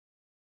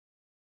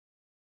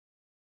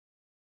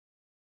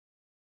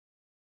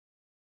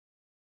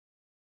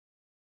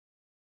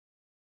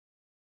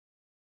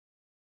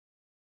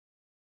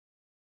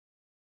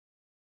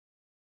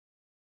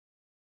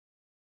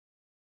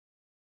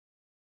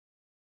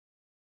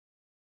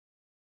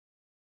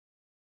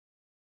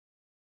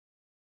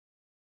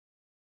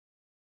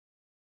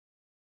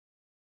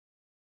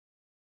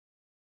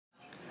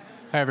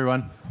Hi,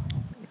 everyone.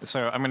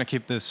 So I'm going to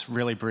keep this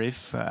really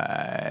brief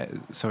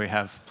so we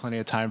have plenty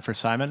of time for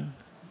Simon.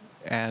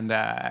 And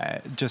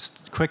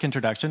just quick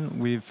introduction.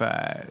 We've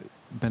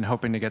been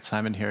hoping to get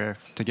Simon here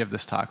to give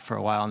this talk for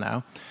a while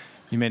now.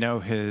 You may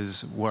know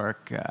his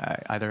work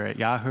either at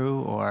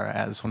Yahoo or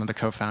as one of the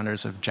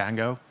co-founders of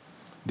Django,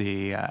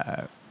 the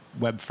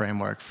web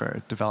framework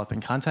for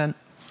developing content.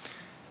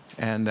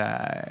 And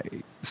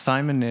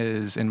Simon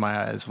is, in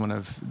my eyes, one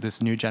of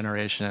this new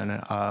generation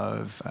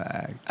of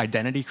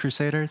identity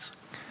crusaders,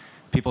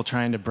 people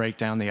trying to break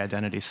down the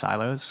identity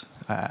silos.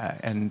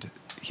 And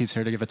he's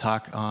here to give a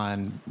talk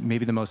on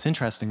maybe the most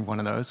interesting one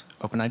of those,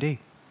 OpenID.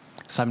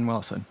 Simon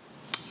Willison.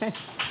 Okay.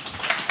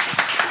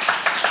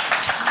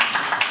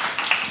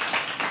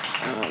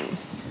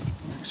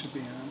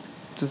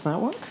 Does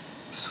that work?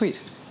 Sweet.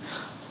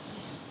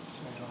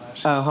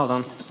 Oh, hold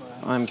on.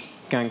 I'm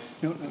going.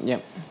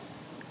 Yep.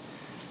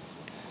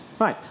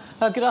 Right.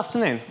 Good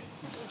afternoon.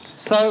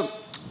 So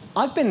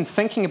I've been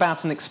thinking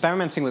about and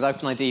experimenting with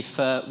OpenID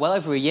for well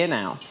over a year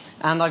now.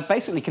 And I've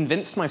basically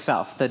convinced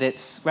myself that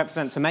it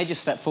represents a major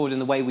step forward in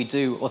the way we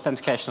do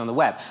authentication on the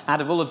web. Out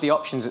of all of the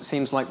options, it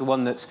seems like the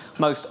one that's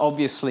most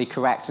obviously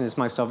correct and is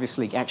most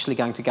obviously actually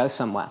going to go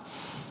somewhere.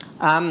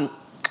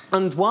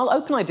 And while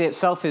OpenID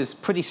itself is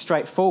pretty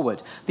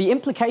straightforward, the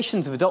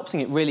implications of adopting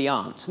it really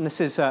aren't. And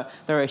this is, there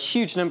are a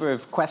huge number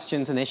of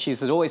questions and issues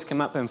that always come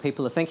up when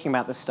people are thinking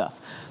about this stuff.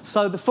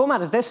 So the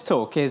format of this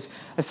talk is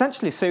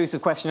essentially a series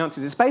of question and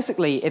answers.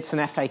 It's an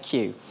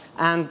FAQ.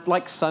 And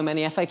like so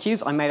many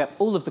FAQs, I made up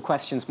all of the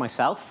questions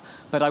myself.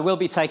 But I will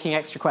be taking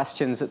extra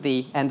questions at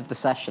the end of the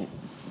session.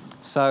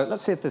 So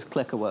let's see if this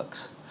clicker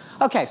works.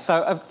 OK,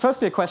 so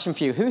firstly, a question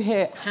for you. Who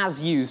here has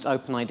used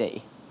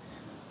OpenID?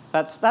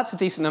 That's a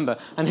decent number.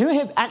 And who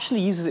here actually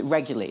uses it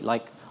regularly?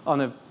 Like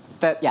on a,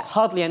 yeah,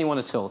 hardly anyone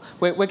at all.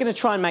 We're going to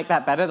try and make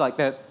that better. Like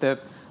a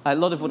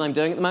lot of what I'm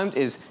doing at the moment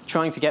is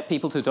trying to get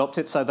people to adopt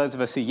it, so those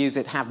of us who use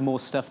it have more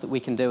stuff that we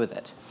can do with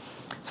it.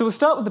 So we'll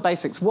start with the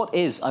basics. What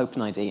is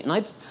OpenID? And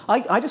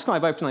I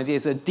describe OpenID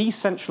as a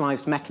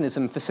decentralized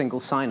mechanism for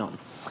single sign-on.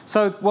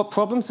 So what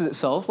problems does it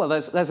solve? Well,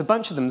 there's a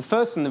bunch of them. The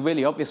first and the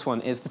really obvious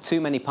one is the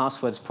too many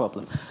passwords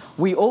problem.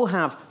 We all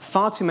have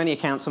far too many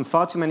accounts on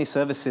far too many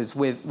services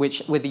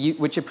which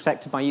are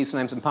protected by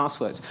usernames and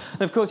passwords.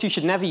 And of course, you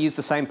should never use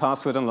the same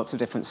password on lots of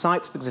different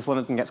sites, because if one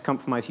of them gets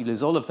compromised, you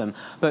lose all of them.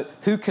 But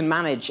who can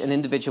manage an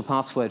individual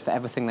password for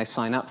everything they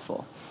sign up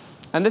for?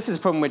 And this is a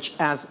problem which,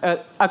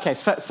 OK,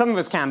 so some of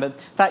us can,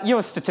 but you're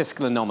a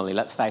statistical anomaly,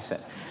 let's face it.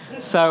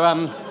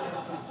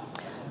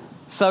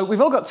 So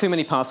we've all got too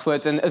many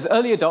passwords. And as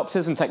early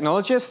adopters and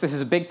technologists, this is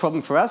a big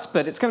problem for us.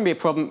 But it's going to be a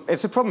problem.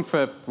 It's a problem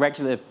for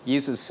regular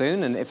users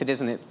soon. And if it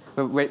isn't,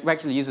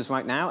 regular users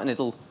right now. And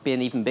it'll be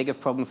an even bigger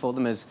problem for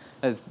them as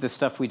the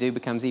stuff we do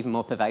becomes even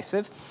more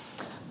pervasive.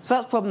 So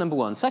that's problem number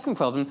one. Second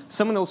problem,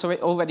 someone also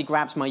already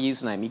grabbed my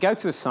username. You go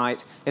to a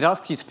site, it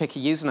asks you to pick a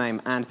username,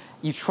 and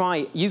you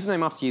try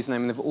username after username,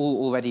 and they've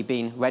all already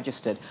been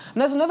registered.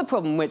 And there's another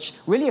problem which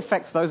really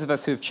affects those of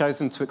us who have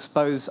chosen to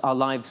expose our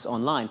lives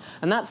online,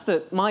 and that's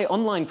that my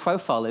online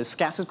profile is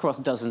scattered across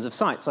dozens of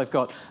sites. I've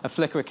got a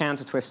Flickr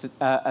account,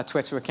 a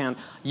Twitter account,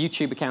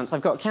 YouTube accounts.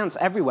 I've got accounts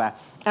everywhere.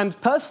 And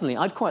personally,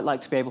 I'd quite like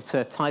to be able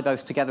to tie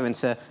those together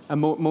into a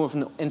more of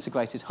an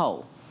integrated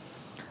whole.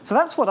 So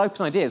that's what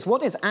OpenID is.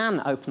 What is an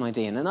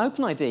OpenID? And an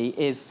OpenID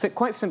is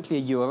quite simply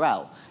a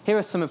URL. Here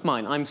are some of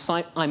mine. I'm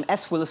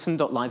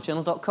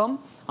swillison.livejournal.com.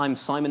 I'm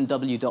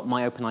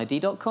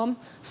simonw.myopenid.com.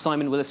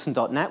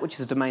 simonwillison.net, which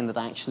is a domain that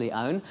I actually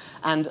own.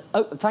 And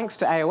thanks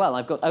to AOL,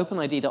 I've got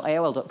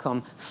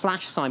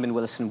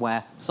openid.aol.com/simonwillison,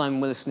 where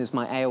Simon Willison is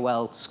my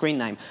AOL screen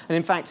name. And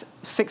in fact,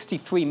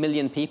 63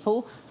 million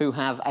people who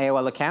have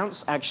AOL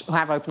accounts actually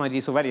have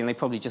OpenIDs already, and they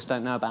probably just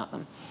don't know about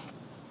them.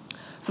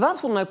 So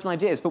that's what an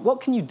OpenID is, but what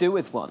can you do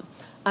with one?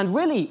 And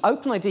really,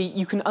 OpenID,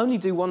 you can only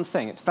do one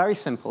thing. It's very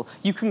simple.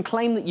 You can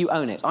claim that you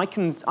own it. I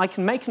can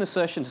make an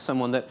assertion to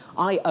someone that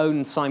I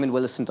own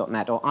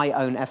simonwillison.net or I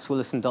own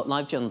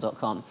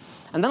swillison.livejournal.com.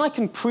 And then I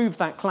can prove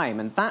that claim.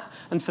 And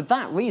for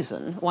that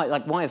reason,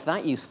 why is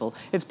that useful?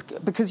 It's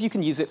because you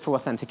can use it for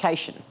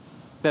authentication.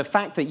 The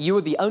fact that you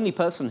are the only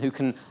person who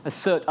can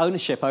assert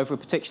ownership over a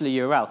particular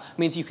URL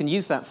means you can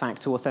use that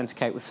fact to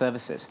authenticate with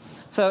services.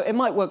 So it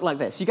might work like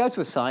this. You go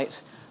to a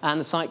site, and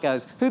the site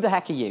goes, who the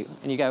heck are you?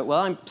 And you go,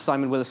 well, I'm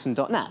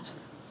simonwillison.net.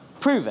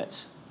 Prove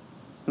it.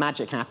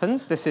 Magic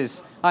happens. This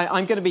is,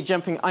 I'm going to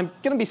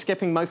be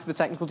skipping most of the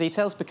technical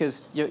details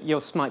because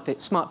you're smart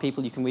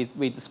people, you can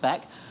read the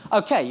spec.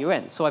 OK, you're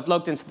in. So I've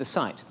logged into the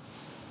site.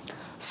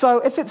 So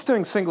if it's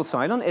doing single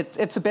sign-on,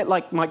 it's a bit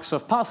like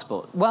Microsoft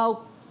Passport.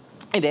 Well,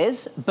 it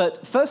is.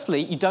 But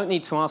firstly, you don't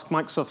need to ask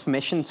Microsoft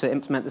permission to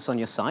implement this on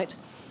your site.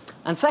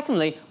 And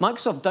secondly,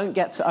 Microsoft don't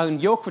get to own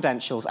your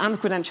credentials and the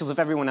credentials of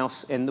everyone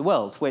else in the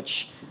world,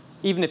 which,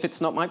 even if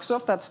it's not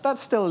Microsoft, that's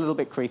still a little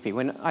bit creepy.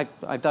 I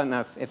don't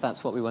know if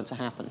that's what we want to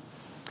happen.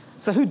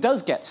 So who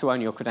does get to own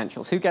your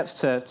credentials? Who gets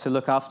to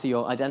look after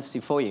your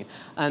identity for you?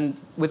 And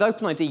with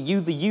OpenID,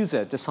 you, the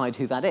user, decide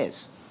who that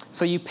is.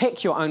 So you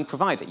pick your own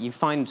provider. You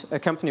find a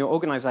company or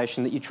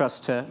organization that you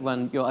trust to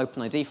run your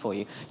OpenID for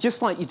you,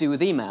 just like you do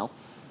with email.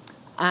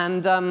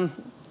 And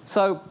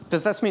so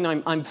does this mean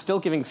I'm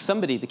still giving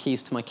somebody the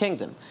keys to my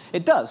kingdom?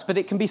 It does, but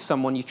it can be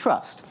someone you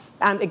trust.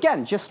 And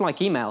again, just like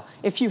email,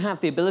 if you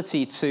have the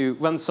ability to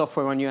run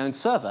software on your own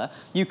server,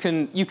 you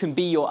can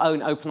be your own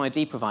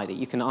OpenID provider.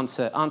 You can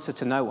answer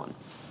to no one.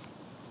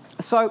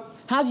 So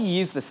how do you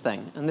use this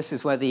thing? And this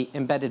is where the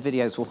embedded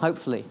videos will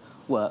hopefully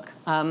work.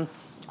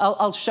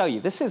 I'll show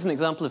you. This is an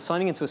example of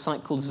signing into a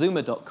site called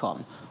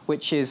Zoomer.com,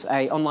 which is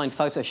an online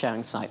photo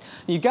sharing site.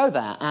 You go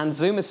there, and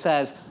Zoomer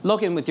says,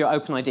 log in with your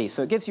OpenID.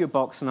 So it gives you a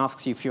box and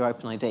asks you for your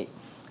OpenID.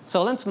 So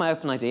I'll enter my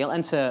OpenID. I'll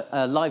enter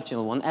a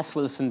LiveJournal one,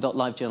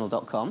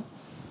 swillison.livejournal.com.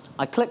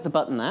 I click the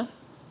button there,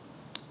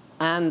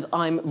 and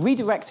I'm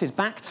redirected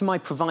back to my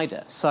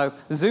provider. So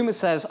Zoomer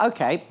says,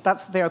 OK,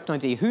 that's the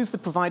OpenID. Who's the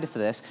provider for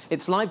this?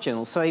 It's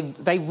LiveJournal. So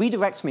they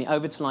redirect me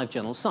over to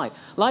LiveJournal's site.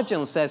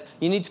 LiveJournal says,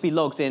 you need to be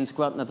logged in to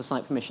grant another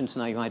site permission to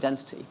know your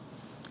identity.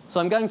 So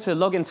I'm going to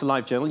log into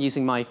LiveJournal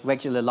using my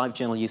regular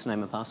LiveJournal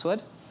username and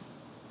password.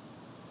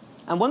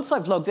 And once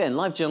I've logged in,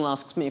 LiveJournal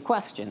asks me a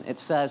question. It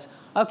says,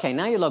 OK,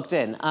 now you're logged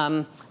in.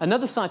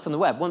 Another site on the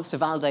web wants to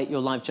validate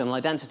your LiveJournal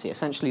identity.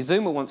 Essentially,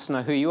 Zoomer wants to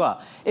know who you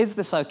are. Is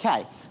this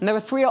OK? And there are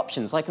three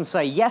options. I can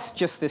say yes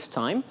just this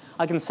time.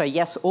 I can say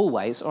yes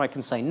always, or I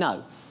can say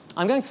no.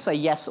 I'm going to say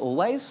yes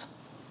always.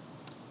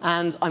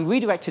 And I'm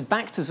redirected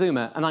back to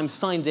Zoomer, and I'm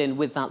signed in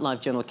with that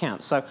LiveJournal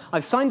account. So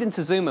I've signed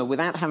into Zoomer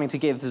without having to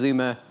give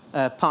Zoomer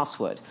a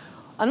password.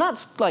 And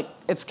that's like,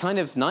 it's kind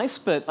of nice,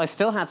 but I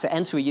still had to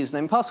enter a username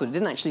and password. It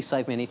didn't actually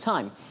save me any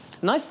time.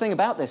 The nice thing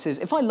about this is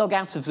if I log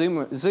out of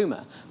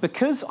Zoomer,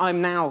 because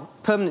I'm now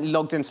permanently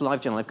logged into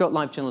LiveJournal, I've got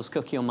LiveJournal's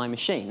cookie on my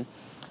machine,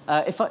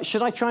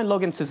 should I try and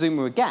log into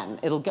Zoomer again,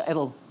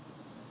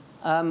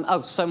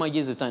 oh, so my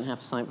users don't have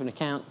to sign up for an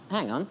account.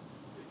 Hang on.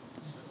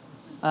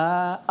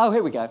 Oh,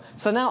 here we go.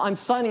 So now I'm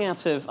signing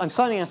out of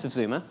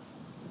Zoomer,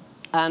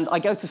 and I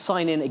go to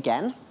sign in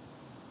again.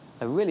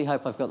 I really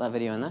hope I've got that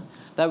video in there.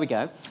 There we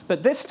go.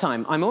 But this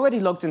time, I'm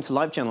already logged into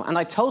LiveJournal, and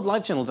I told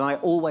LiveJournal that I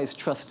always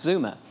trust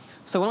Zoomer.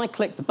 So when I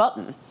click the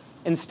button,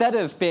 instead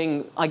of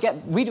I get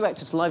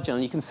redirected to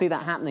LiveJournal. You can see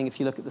that happening if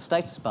you look at the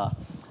status bar.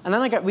 And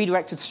then I get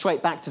redirected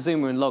straight back to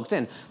Zoomer and logged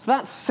in. So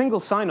that's single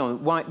sign-on,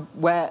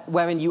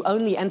 wherein you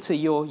only enter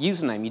your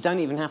username. You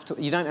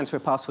don't enter a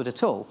password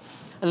at all.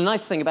 And the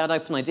nice thing about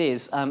OpenID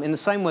is, in the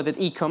same way that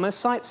e-commerce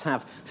sites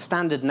have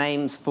standard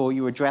names for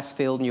your address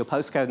field and your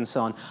postcode and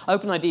so on,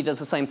 OpenID does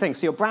the same thing.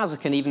 So your browser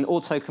can even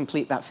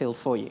auto-complete that field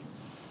for you.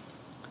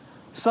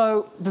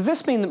 So does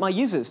this mean that my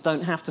users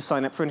don't have to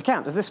sign up for an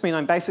account? Does this mean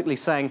I'm basically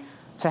saying,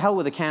 to hell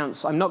with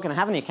accounts, I'm not going to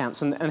have any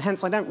accounts, and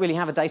hence I don't really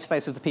have a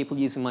database of the people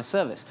using my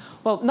service?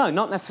 Well, no,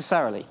 not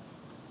necessarily.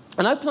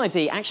 And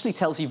OpenID actually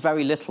tells you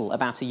very little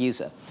about a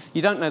user.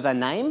 You don't know their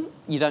name.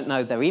 You don't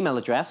know their email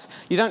address.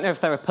 You don't know if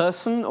they're a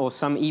person or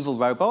some evil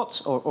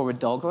robot or a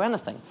dog or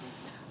anything.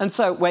 And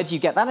so where do you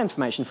get that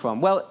information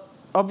from? Well,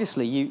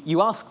 obviously,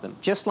 you ask them,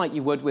 just like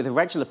you would with a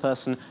regular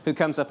person who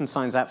comes up and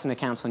signs out for an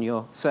account on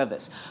your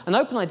service. And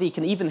OpenID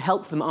can even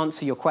help them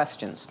answer your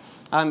questions.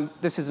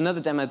 This is another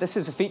demo. This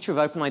is a feature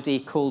of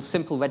OpenID called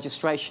Simple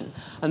Registration.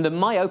 And the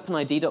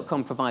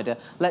myopenid.com provider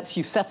lets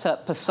you set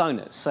up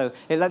personas. So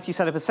it lets you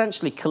set up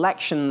essentially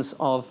collections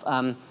of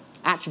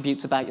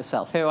attributes about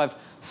yourself. Here I've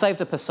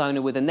saved a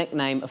persona with a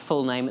nickname, a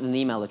full name, and an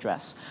email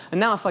address. And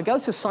now if I go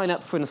to sign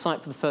up for a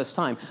site for the first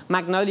time,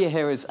 Magnolia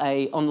here is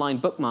an online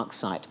bookmark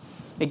site.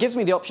 It gives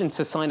me the option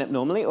to sign up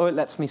normally, or it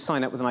lets me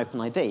sign up with an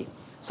OpenID.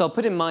 So I'll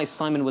put in my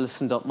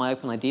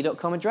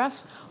simonwillison.myopenid.com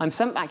address. I'm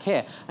sent back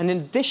here. And in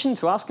addition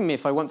to asking me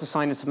if I want to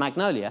sign into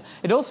Magnolia,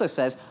 it also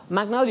says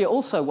Magnolia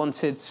also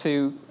wanted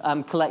to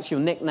collect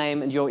your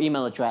nickname and your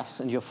email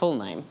address and your full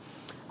name.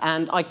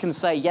 And I can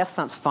say, yes,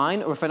 that's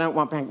fine. Or if I don't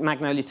want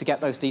Magnolia to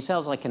get those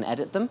details, I can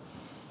edit them.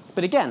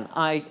 But again,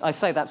 I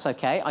say that's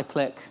OK. I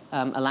click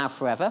Allow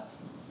Forever.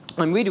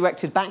 I'm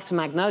redirected back to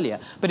Magnolia,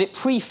 but it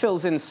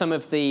pre-fills in some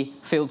of the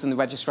fields in the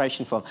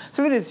registration form.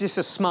 So it is just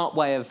a smart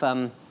way of,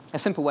 a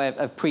simple way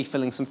of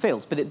pre-filling some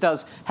fields, but it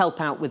does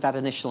help out with that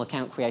initial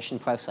account creation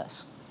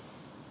process.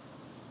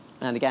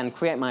 And again,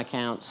 create my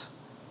account,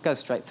 go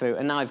straight through,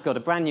 and now I've got a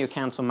brand new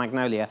account on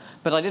Magnolia,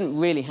 but I didn't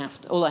really have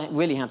to, all I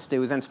really had to do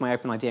was enter my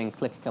OpenID and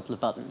click a couple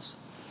of buttons.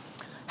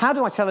 How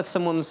do I tell if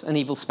someone's an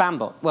evil spam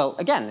bot? Well,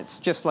 again, it's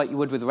just like you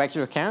would with a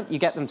regular account. You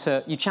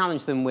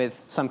challenge them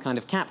with some kind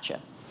of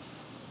captcha.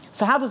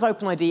 So how does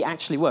OpenID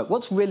actually work?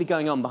 What's really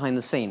going on behind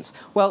the scenes?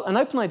 Well, an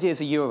OpenID is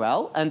a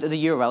URL, and at a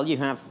URL you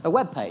have a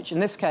web page. In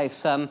this case,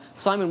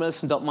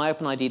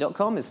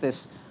 simonwillison.myopenid.com is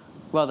this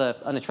rather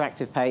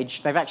unattractive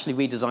page. They've actually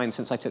redesigned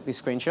since I took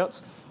these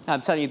screenshots.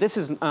 I'm telling you, this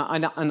is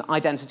an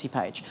identity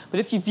page. But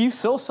if you view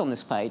source on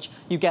this page,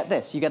 you get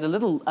this. You get a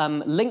little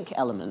link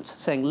element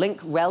saying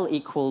link rel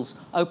equals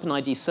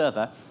OpenID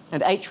server,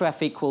 and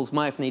href equals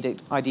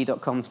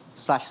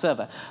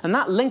myopenid.com/server. And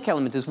that link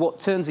element is what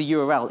turns a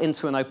URL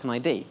into an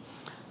OpenID.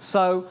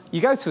 So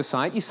you go to a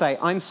site, you say,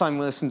 I'm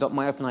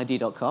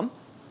simonwillison.myopenid.com.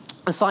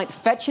 The site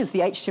fetches the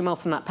HTML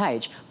from that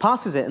page,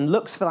 parses it, and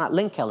looks for that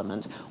link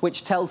element,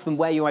 which tells them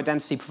where your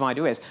identity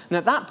provider is. And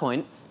at that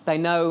point, they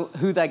know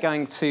who they're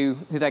going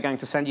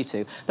to send you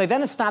to. They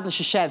then establish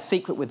a shared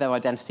secret with their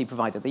identity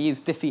provider. They use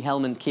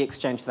Diffie-Hellman key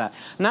exchange for that.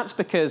 And that's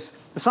because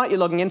the site you're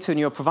logging into and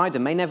your provider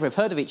may never have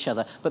heard of each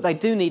other, but they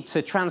do need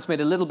to transmit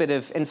a little bit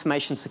of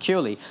information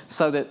securely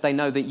so that they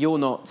know that you're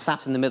not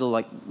sat in the middle,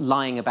 like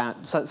lying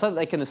about, so that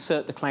they can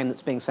assert the claim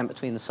that's being sent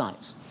between the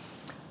sites.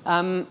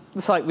 The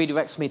site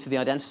redirects me to the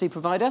identity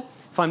provider.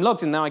 If I'm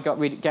logged in now, I get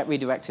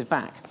redirected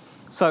back.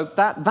 So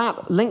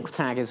that link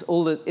tag is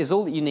all that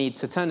you need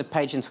to turn a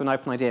page into an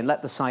OpenID and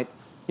let the site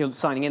you're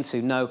signing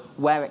into know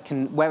where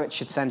it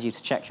should send you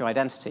to check your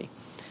identity.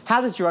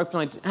 How does your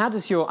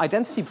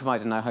identity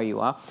provider know who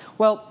you are?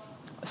 Well,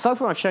 so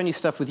far I've shown you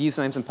stuff with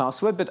usernames and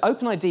password, but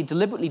OpenID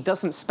deliberately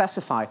doesn't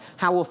specify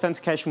how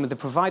authentication with the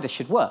provider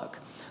should work.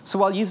 So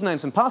while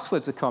usernames and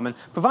passwords are common,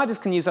 providers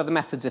can use other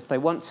methods if they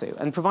want to.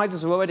 And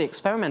providers are already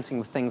experimenting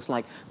with things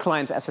like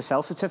client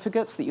SSL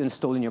certificates that you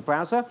install in your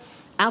browser,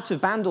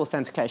 out-of-band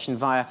authentication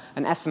via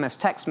an SMS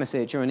text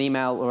message or an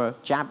email or a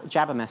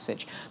Jabber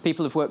message.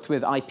 People have worked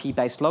with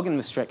IP-based login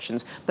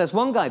restrictions. There's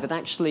one guy that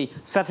actually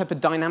set up a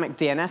dynamic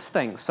DNS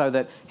thing so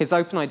that his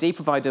OpenID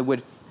provider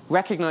would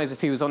recognize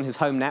if he was on his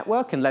home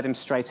network and let him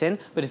straight in,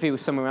 but if he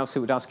was somewhere else, it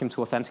would ask him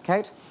to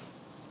authenticate.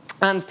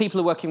 And people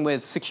are working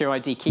with secure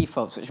ID key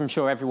fobs, which I'm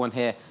sure everyone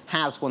here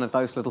has one of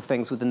those little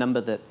things with a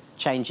number that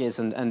changes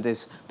and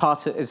is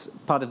part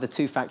of the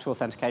two-factor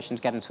authentication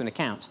to get into an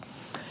account.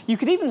 You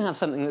could even have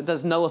something that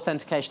does no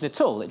authentication at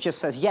all. It just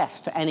says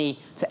yes to any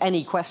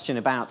question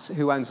about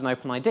who owns an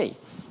OpenID.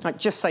 Like,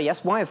 just say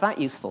yes. Why is that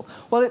useful?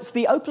 Well, it's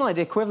the OpenID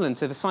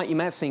equivalent of a site you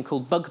may have seen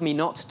called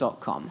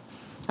bugmenot.com.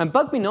 And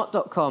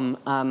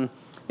bugmenot.com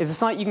is a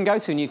site you can go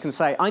to and you can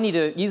say, I need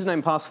a username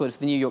and password for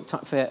the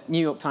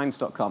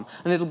NewYorkTimes.com,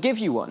 and it'll give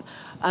you one.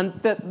 And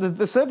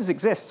the service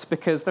exists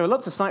because there are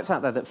lots of sites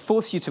out there that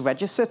force you to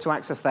register to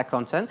access their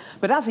content.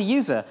 But as a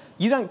user,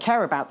 you don't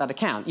care about that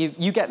account.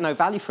 You get no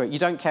value for it. You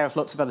don't care if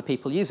lots of other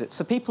people use it.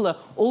 So people are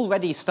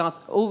already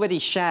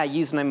share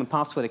username and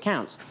password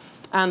accounts.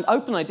 And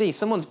OpenID,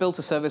 someone's built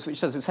a service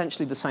which does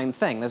essentially the same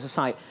thing. There's a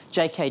site,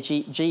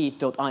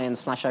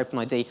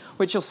 jkg.in/OpenID,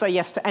 which will say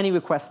yes to any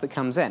request that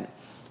comes in.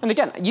 And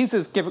again,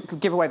 users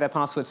give away their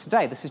passwords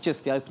today. This is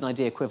just the OpenID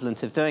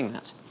equivalent of doing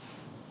that.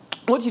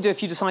 What do you do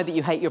if you decide that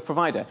you hate your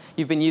provider?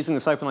 You've been using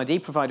this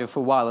OpenID provider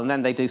for a while, and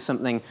then they do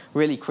something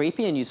really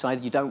creepy, and you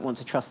decide you don't want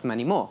to trust them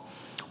anymore.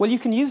 Well, you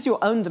can use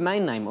your own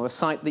domain name or a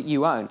site that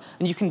you own,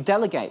 and you can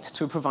delegate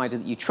to a provider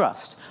that you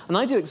trust. And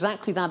I do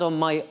exactly that on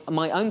my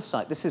own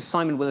site. This is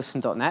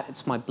simonwillison.net.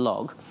 It's my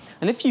blog.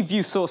 And if you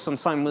view source on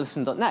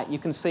simonwillison.net, you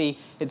can see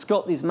it's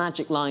got these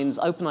magic lines,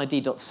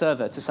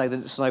 openid.server, to say that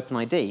it's an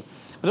OpenID,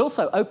 but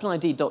also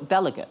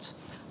openid.delegate.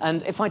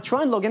 And if I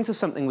try and log into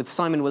something with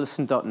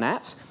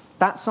simonwillison.net,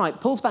 that site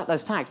pulls back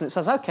those tags, and it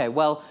says, OK,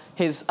 well,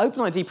 his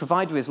OpenID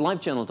provider is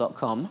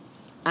livejournal.com,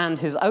 and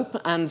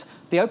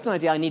the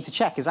OpenID I need to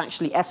check is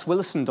actually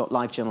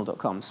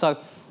swillison.livejournal.com. So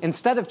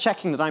instead of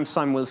checking that I'm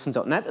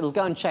simonwillison.net, it'll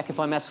go and check if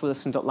I'm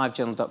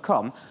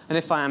swillison.livejournal.com, and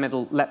if I am,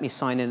 it'll let me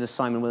sign in as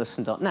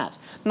simonwillison.net.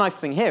 The nice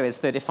thing here is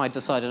that if I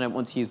decide I don't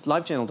want to use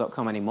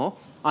livejournal.com anymore,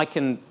 I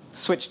can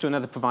switch to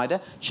another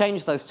provider,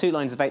 change those 2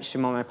 lines of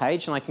HTML on my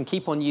page, and I can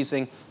keep on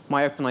using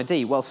my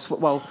OpenID while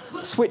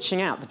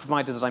switching out the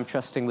provider that I'm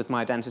trusting with my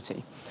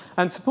identity.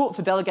 And support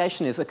for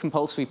delegation is a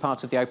compulsory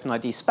part of the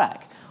OpenID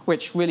spec,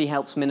 which really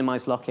helps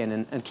minimize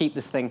lock-in and keep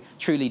this thing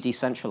truly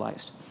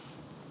decentralized.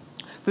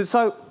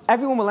 So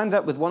everyone will end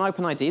up with one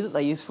OpenID that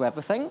they use for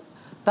everything.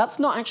 That's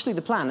not actually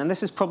the plan, and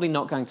this is probably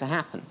not going to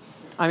happen.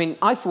 I mean,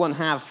 I, for one,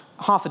 have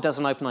half a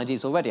dozen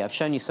OpenIDs already. I've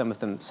shown you some of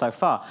them so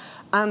far.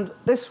 And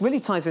this really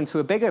ties into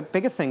a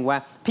bigger thing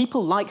where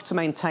people like to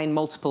maintain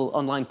multiple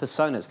online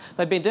personas.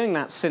 They've been doing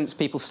that since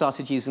people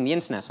started using the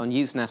internet on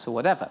Usenet or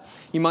whatever.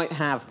 You might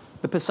have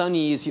the persona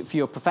you use for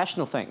your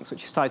professional things,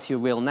 which is tied to your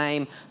real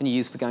name and you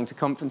use for going to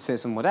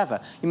conferences and whatever.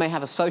 You may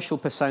have a social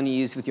persona you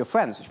use with your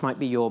friends, which might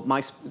be your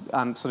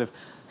sort of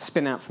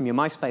spin out from your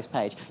MySpace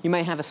page. You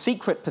may have a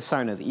secret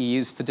persona that you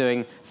use for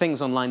doing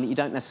things online that you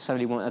don't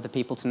necessarily want other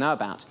people to know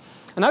about.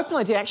 And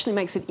OpenID actually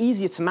makes it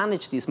easier to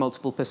manage these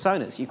multiple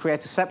personas. You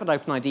create a separate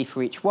OpenID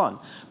for each one,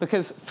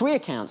 because 3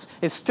 accounts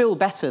is still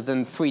better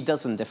than 3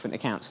 dozen different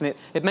accounts. And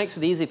it makes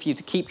it easier for you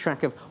to keep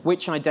track of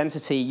which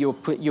identity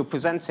you're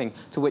presenting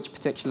to which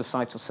particular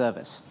site or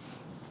service.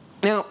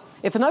 Now,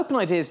 if an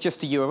OpenID is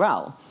just a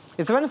URL,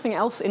 is there anything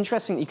else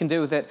interesting that you can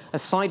do with it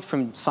aside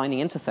from signing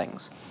into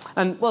things?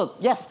 And, well,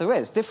 yes, there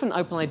is. Different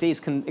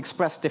OpenIDs can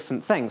express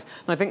different things.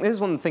 And I think this is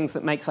one of the things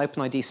that makes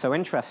OpenID so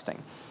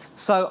interesting.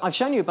 So I've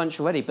shown you a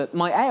bunch already, but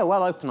my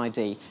AOL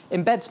OpenID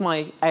embeds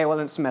my AOL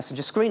Instant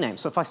Messenger screen name.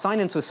 So if I sign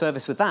into a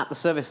service with that, the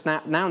service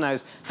now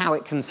knows how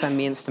it can send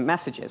me instant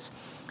messages.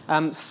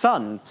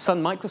 Sun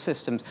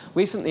Microsystems,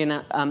 recently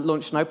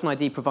launched an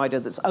OpenID provider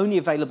that's only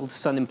available to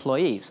Sun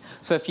employees.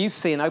 So if you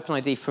see an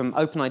OpenID from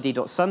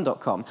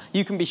openid.sun.com,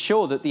 you can be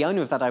sure that the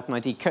owner of that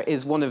OpenID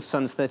is one of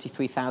Sun's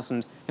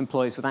 33,000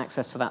 employees with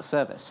access to that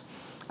service.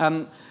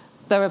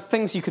 There are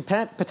things you could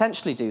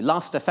potentially do.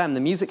 Last.fm, the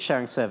music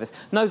sharing service,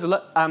 knows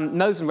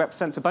and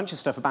represents a bunch of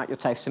stuff about your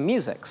taste in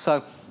music.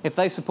 So if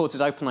they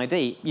supported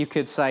OpenID, you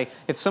could say,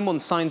 if someone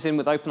signs in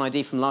with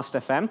OpenID from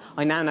Last.fm,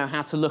 I now know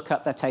how to look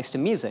up their taste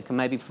in music and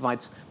maybe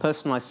provides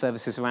personalized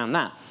services around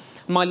that.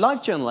 My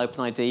LiveJournal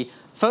OpenID,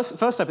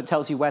 first up, it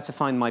tells you where to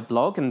find my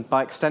blog, and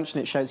by extension,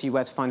 it shows you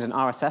where to find an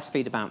RSS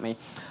feed about me.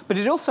 But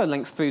it also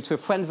links through to a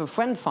friend of a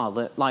friend file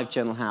that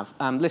LiveJournal have,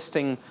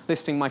 listing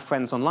my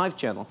friends on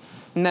LiveJournal.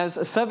 And there's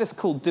a service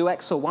called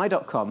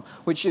doxory.com,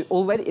 which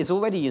is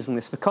already using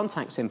this for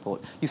contact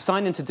import. You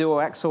sign into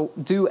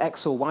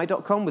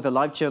doxory.com with a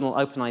LiveJournal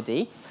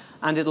OpenID,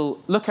 and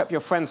it'll look up your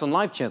friends on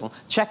LiveJournal,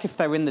 check if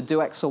they're in the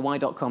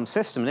doxory.com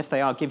system, and if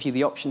they are, give you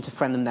the option to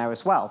friend them there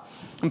as well.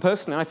 And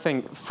personally, I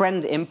think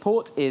friend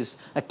import is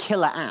a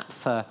killer app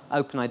for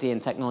OpenID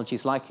and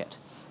technologies like it.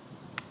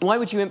 Why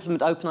would you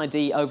implement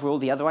OpenID over all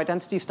the other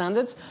identity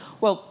standards?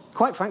 Well,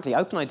 quite frankly,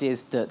 OpenID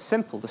is dirt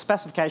simple. The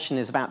specification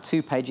is about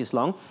 2 pages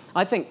long.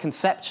 I think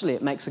conceptually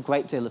it makes a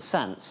great deal of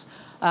sense.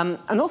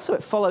 And also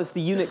it follows the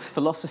Unix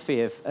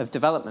philosophy of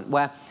development,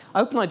 where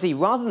OpenID,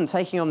 rather than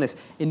taking on this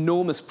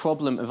enormous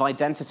problem of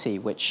identity,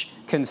 which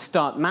can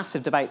start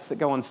massive debates that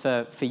go on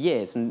for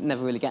years and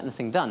never really get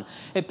anything done,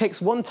 it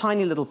picks one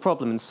tiny little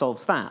problem and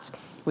solves that.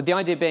 With the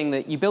idea being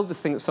that you build this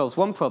thing that solves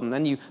one problem,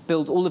 then you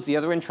build all of the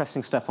other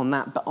interesting stuff on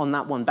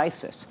that one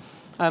basis.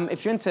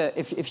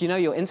 If you know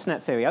your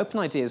internet theory,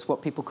 OpenID is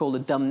what people call a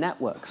dumb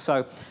network.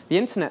 So the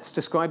internet's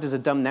described as a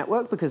dumb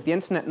network because the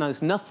internet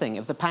knows nothing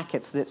of the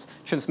packets that it's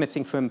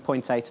transmitting from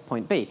point A to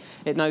point B.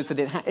 It knows that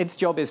its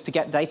job is to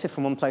get data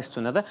from one place to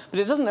another, but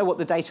it doesn't know what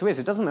the data is.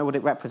 It doesn't know what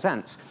it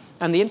represents.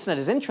 And the internet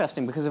is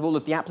interesting because of all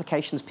of the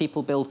applications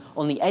people build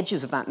on the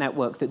edges of that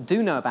network that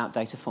do know about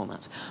data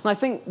formats. And I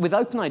think with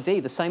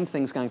OpenID, the same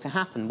thing's going to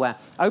happen, where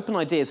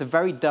OpenID is a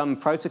very dumb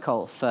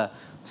protocol for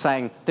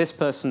saying this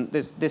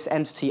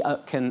entity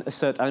can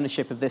assert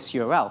ownership of this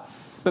URL.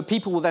 But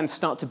people will then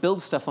start to build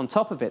stuff on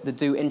top of it that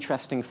do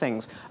interesting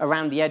things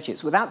around the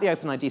edges without the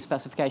OpenID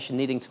specification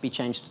needing to be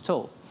changed at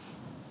all.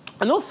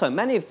 And also,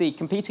 many of the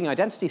competing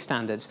identity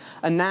standards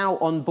are now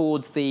on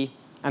board with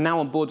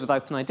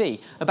OpenID.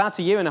 About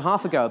a year and a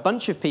half ago, a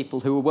bunch of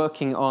people who were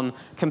working on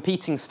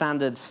competing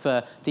standards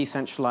for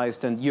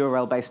decentralized and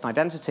URL-based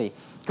identity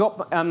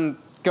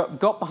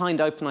got behind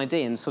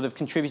OpenID and sort of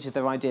contributed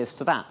their ideas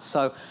to that.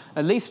 So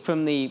at least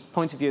from the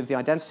point of view of the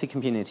identity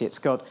community, it's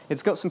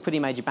got some pretty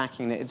major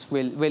backing, and it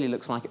really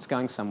looks like it's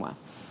going somewhere.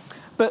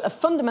 But a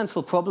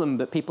fundamental problem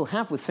that people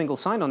have with single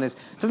sign-on is,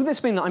 doesn't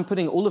this mean that I'm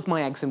putting all of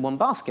my eggs in one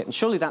basket? And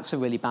surely that's a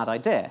really bad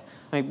idea.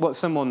 I mean,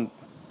 someone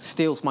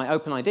steals my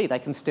OpenID, they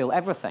can steal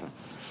everything.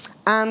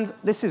 And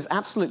this is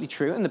absolutely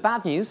true. And the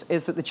bad news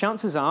is that the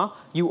chances are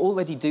you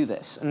already do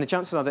this. And the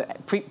chances are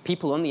that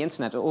people on the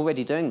internet are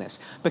already doing this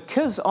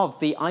because of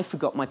the I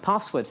forgot my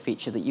password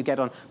feature that you get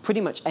on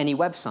pretty much any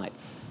website.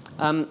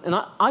 And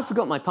I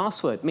forgot my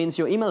password means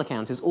your email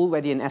account is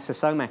already an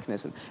SSO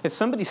mechanism. If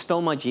somebody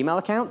stole my Gmail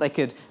account, they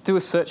could do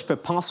a search for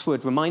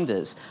password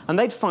reminders, and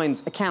they'd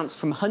find accounts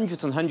from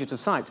hundreds and hundreds of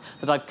sites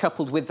that I've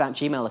coupled with that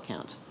Gmail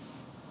account.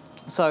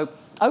 So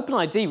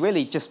OpenID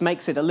really just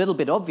makes it a little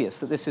bit obvious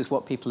that this is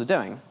what people are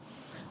doing.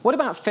 What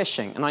about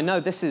phishing? And I know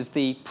this is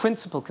the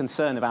principal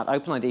concern about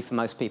OpenID for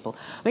most people.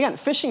 And again,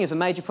 phishing is a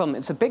major problem.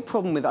 It's a big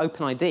problem with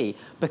OpenID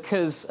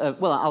because,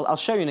 well, I'll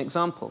show you an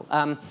example.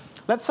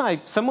 Let's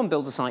say someone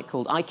builds a site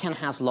called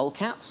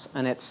ICANN-has-lolcats,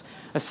 and it's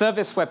a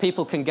service where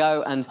people can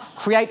go and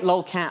create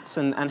lolcats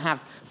and have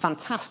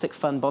fantastic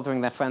fun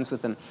bothering their friends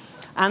with them.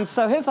 And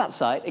so here's that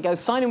site. It goes,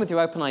 sign in with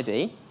your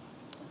OpenID.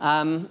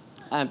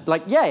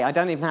 Like, yay, I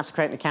don't even have to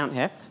create an account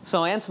here.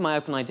 So I enter my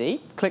OpenID,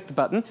 click the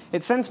button.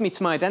 It sends me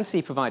to my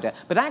identity provider.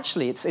 But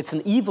actually, it's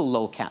an evil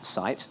lolcat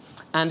site.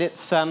 And it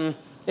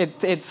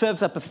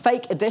serves up a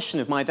fake edition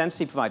of my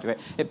identity provider.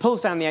 It pulls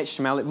down the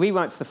HTML. It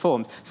rewrites the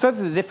forms. Serves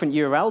as a different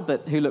URL,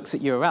 but who looks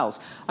at URLs?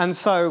 And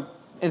so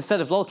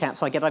instead of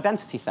lolcats, I get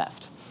identity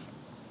theft.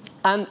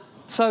 And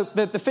so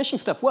the phishing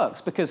stuff works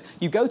because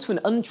you go to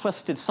an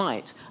untrusted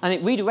site, and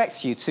it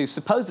redirects you to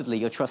supposedly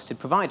your trusted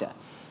provider.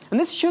 And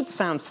this should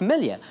sound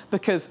familiar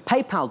because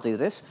PayPal do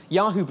this,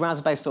 Yahoo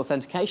browser-based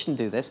authentication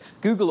do this,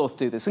 Google Auth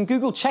do this, and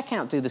Google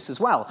Checkout do this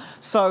as well.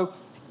 So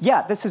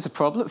yeah, this is a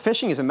problem.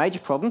 Phishing is a major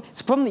problem.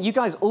 It's a problem that you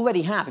guys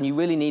already have, and you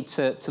really need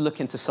to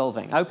look into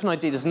solving.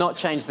 OpenID does not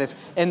change this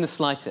in the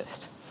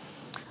slightest.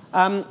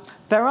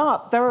 There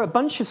are a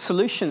bunch of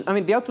solutions. I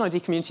mean, the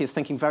OpenID community is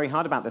thinking very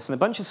hard about this, and a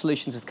bunch of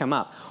solutions have come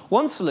up.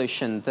 One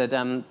solution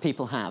that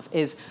people have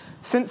is,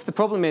 since the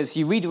problem is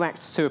you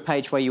redirect to a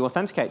page where you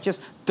authenticate, just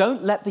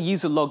don't let the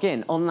user log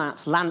in on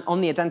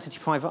the identity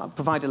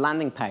provider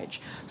landing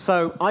page.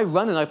 So I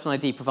run an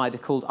OpenID provider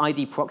called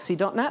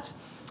idproxy.net.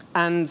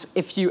 And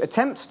if you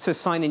attempt to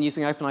sign in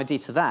using OpenID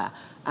to there,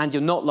 and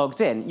you're not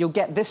logged in, you'll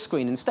get this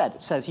screen instead.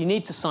 It says you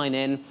need to sign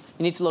in,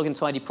 you need to log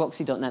into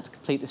idproxy.net to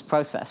complete this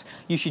process.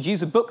 You should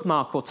use a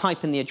bookmark or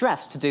type in the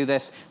address to do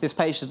this. This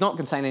page does not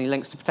contain any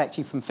links to protect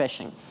you from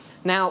phishing.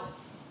 Now,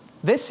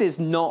 this is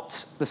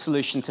not the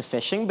solution to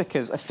phishing,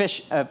 because a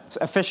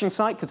phishing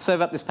site could serve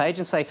up this page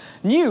and say,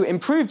 new,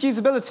 improved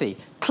usability,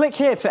 click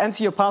here to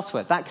enter your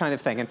password, that kind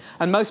of thing.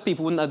 And most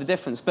people wouldn't know the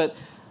difference. But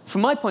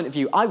from my point of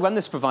view, I run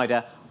this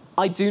provider.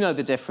 I do know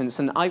the difference,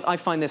 and I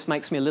find this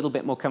makes me a little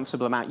bit more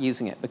comfortable about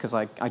using it, because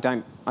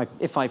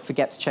if I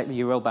forget to check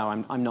the URL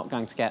bar, I'm not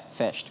going to get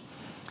phished.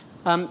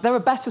 There are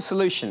better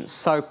solutions.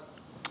 So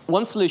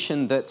one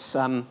solution that's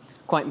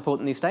quite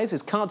important these days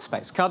is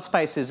CardSpace.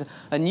 CardSpace is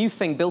a new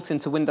thing built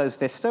into Windows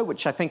Vista,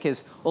 which I think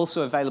is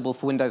also available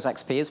for Windows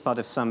XP as part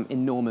of some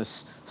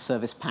enormous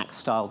service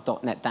pack-style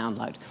 .NET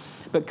download.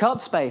 But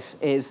CardSpace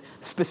is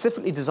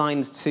specifically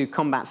designed to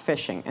combat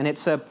phishing. And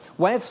it's a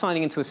way of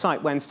signing into a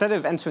site where instead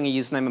of entering a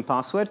username and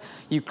password,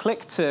 you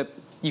click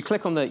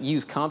on the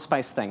Use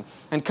CardSpace thing.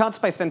 And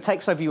CardSpace then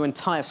takes over your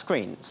entire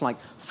screen. It's like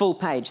full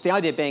page. The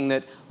idea being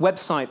that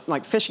websites,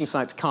 like phishing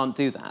sites, can't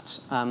do that.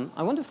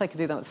 I wonder if they could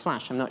do that with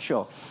Flash. I'm not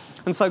sure.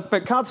 And so,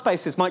 but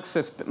CardSpace is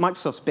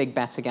Microsoft's big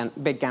bet again,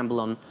 big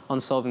gamble on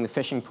solving the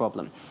phishing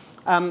problem.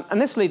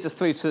 And this leads us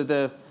through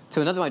to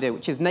another idea,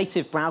 which is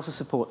native browser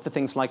support for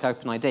things like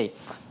OpenID.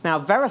 Now,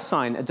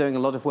 VeriSign are doing a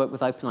lot of work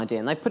with OpenID,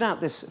 and they've put out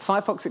this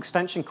Firefox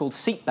extension called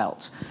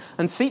Seatbelts.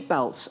 And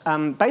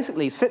Seatbelts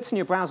basically sits in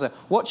your browser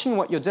watching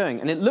what you're doing,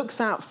 and it looks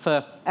out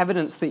for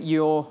evidence that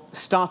you're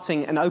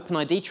starting an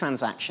OpenID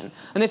transaction.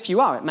 And if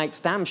you are, it makes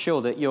damn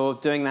sure that you're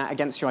doing that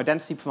against your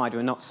identity provider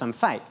and not some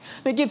fake.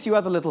 And it gives you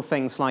other little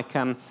things like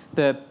the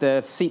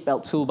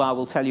Seatbelt toolbar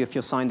will tell you if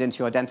you're signed into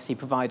your identity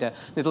provider.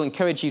 It'll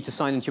encourage you to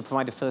sign into your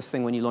provider first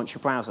thing when you launch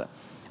your browser.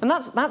 And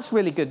that's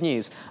really good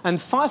news. And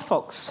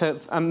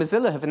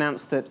Mozilla have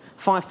announced that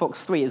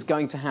Firefox 3 is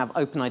going to have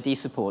OpenID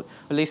support.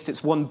 At least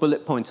it's one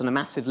bullet point on a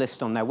massive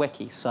list on their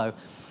wiki. So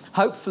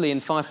hopefully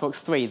in Firefox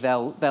 3,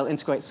 they'll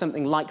integrate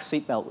something like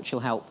Seatbelt, which will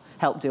help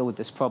deal with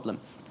this problem.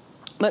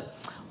 But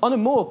on a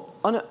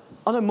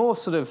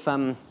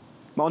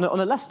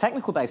less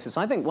technical basis,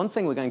 I think one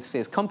thing we're going to see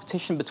is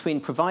competition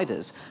between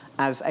providers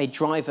as a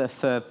driver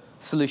for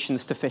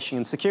solutions to phishing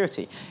and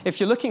security. If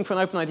you're looking for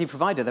an OpenID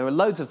provider, there are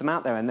loads of them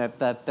out there, and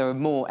there are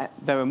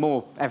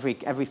more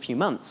every few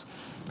months.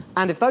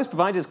 And if those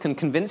providers can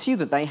convince you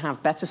that they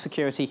have better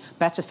security,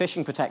 better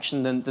phishing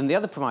protection than the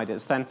other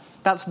providers, then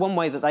that's one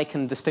way that they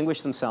can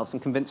distinguish themselves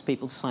and convince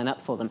people to sign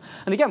up for them.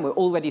 And again, we're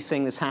already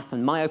seeing this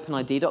happen.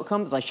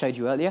 MyOpenID.com, that I showed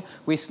you earlier,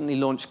 recently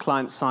launched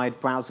client-side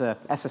browser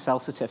SSL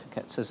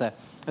certificates as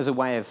a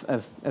way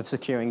of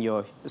securing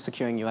your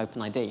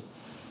OpenID.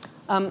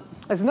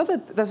 There's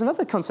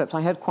another concept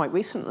I heard quite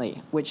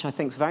recently, which I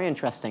think is very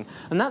interesting,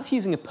 and that's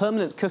using a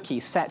permanent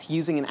cookie set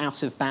using an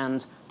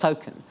out-of-band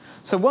token.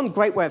 So one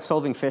great way of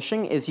solving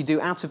phishing is you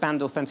do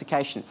out-of-band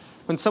authentication.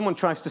 When someone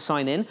tries to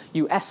sign in,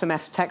 you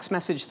SMS text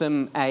message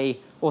them a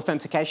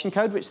authentication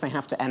code, which they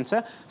have to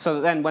enter, so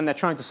that then when they're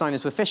trying to sign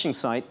into a phishing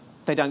site,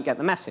 they don't get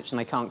the message and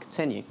they can't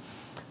continue.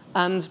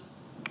 And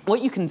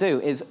what you can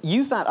do is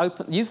use that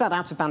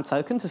out-of-band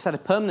token to set a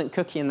permanent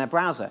cookie in their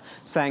browser,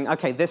 saying,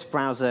 OK, this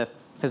browser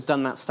has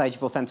done that stage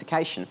of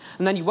authentication.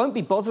 And then you won't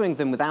be bothering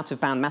them with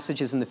out-of-band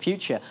messages in the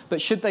future,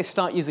 but should they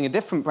start using a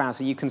different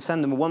browser, you can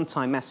send them a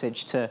one-time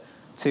message to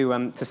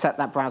set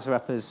that browser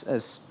up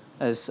as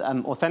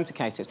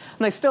authenticated.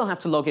 And they still have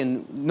to log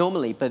in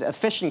normally, but a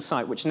phishing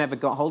site which never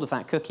got hold of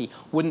that cookie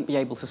wouldn't be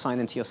able to sign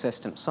into your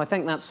system. So I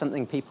think that's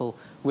something people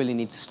really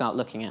need to start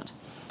looking at.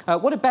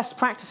 What are best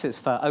practices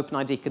for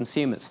OpenID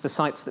consumers, for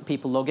sites that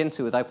people log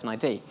into with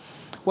OpenID?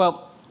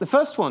 Well, the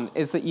first one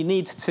is that you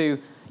need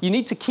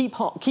to keep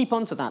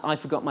onto that I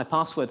forgot my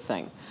password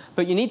thing.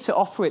 But you need to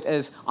offer it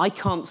as, I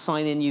can't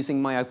sign in using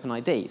my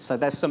OpenID, so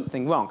there's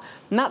something wrong.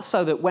 And that's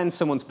so that when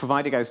someone's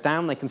provider goes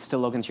down, they can still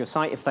log into your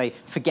site. If they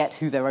forget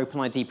who their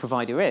OpenID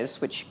provider is,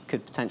 which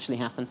could potentially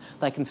happen,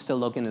 they can still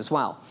log in as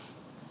well.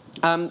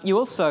 You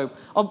also,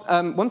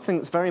 one thing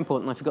that's very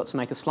important I forgot to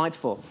make a slide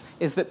for,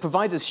 is that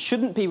providers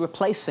shouldn't be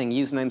replacing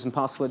usernames and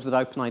passwords with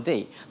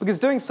OpenID, because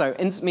doing so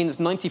means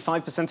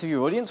 95% of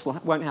your audience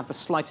won't have the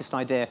slightest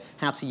idea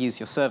how to use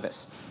your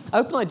service.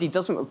 OpenID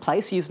doesn't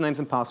replace usernames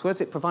and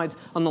passwords. It provides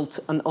an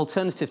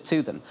alternative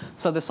to them.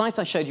 So the site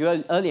I showed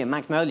you earlier,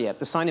 Magnolia,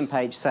 the sign-in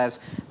page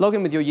says, log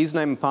in with your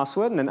username and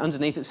password, and then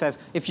underneath it says,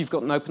 if you've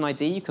got an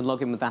OpenID, you can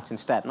log in with that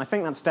instead. And I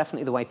think that's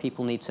definitely the way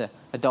people need to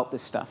adopt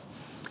this stuff.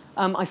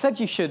 I said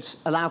you should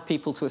allow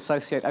people to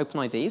associate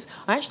OpenIDs.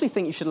 I actually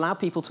think you should allow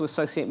people to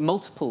associate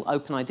multiple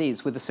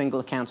OpenIDs with a single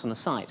account on a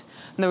site.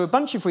 And there are a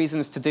bunch of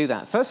reasons to do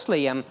that.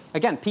 Firstly,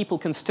 again, people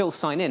can still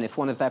sign in if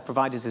one of their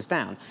providers is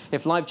down.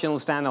 If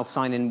LiveJournal's down, I'll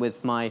sign in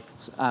with my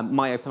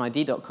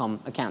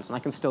MyOpenID.com account, and I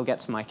can still get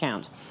to my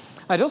account.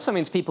 It also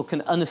means people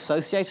can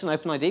unassociate an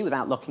OpenID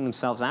without locking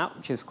themselves out,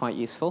 which is quite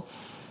useful.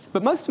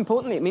 But most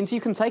importantly, it means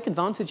you can take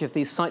advantage of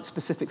these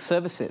site-specific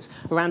services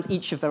around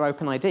each of their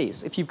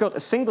OpenIDs. If you've got a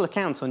single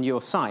account on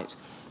your site,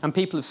 and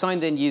people have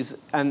signed in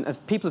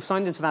people have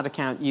signed into that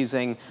account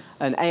using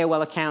an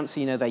AOL account,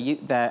 so you know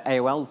their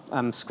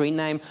AOL screen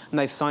name, and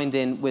they've signed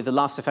in with the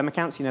Last.fm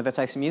account, so you know their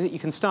taste in music, you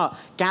can start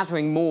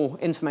gathering more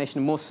information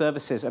and more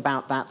services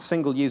about that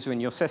single user in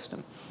your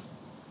system.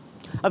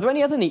 Are there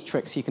any other neat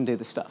tricks you can do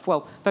this stuff?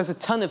 Well, there's a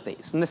ton of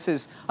these. And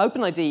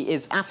OpenID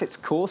is at its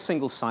core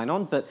single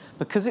sign-on, but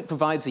because it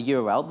provides a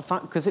URL,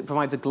 because it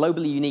provides a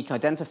globally unique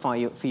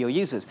identifier for your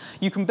users,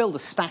 you can build a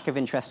stack of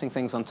interesting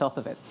things on top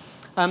of it.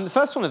 The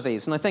first one of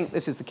these, and I think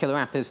this is the killer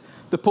app, is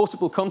the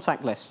portable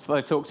contact list that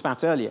I talked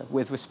about earlier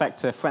with respect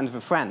to friend of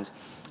a friend.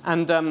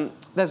 And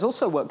there's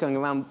also work going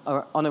around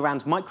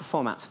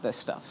microformats for this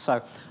stuff. So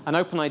an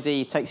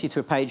OpenID takes you to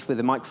a page with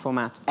a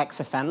microformat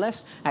XFN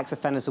list.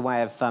 XFN is a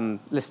way of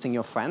listing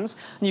your friends.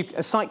 And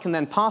a site can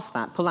then pass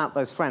that, pull out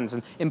those friends,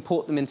 and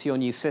import them into your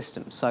new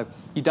system. So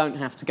you don't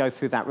have to go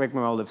through that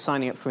rigmarole of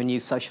signing up for a new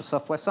social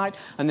software site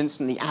and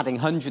instantly adding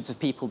hundreds of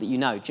people that you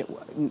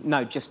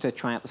know just to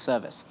try out the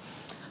service.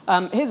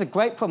 Here's a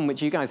great problem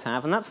which you guys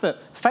have, and that's that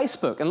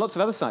Facebook and lots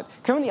of other sites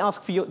currently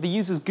ask for the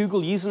user's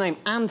Google username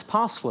and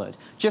password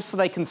just so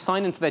they can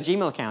sign into their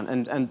Gmail account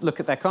and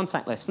look at their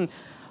contact list. And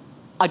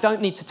I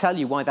don't need to tell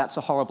you why that's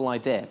a horrible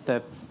idea.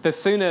 The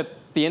sooner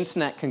the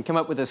internet can come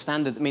up with a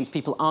standard that means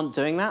people aren't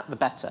doing that, the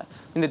better.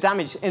 And the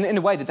damage, in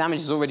a way, the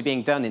damage is already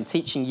being done in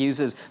teaching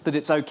users that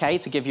it's OK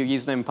to give your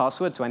username and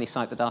password to any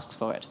site that asks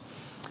for it.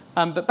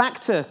 But back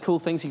to cool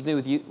things you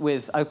can do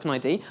with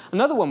OpenID.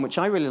 Another one which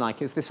I really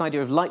like is this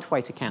idea of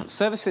lightweight accounts,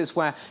 services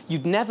where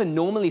you'd never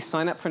normally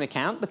sign up for an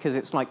account because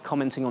it's like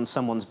commenting on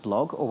someone's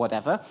blog or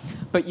whatever,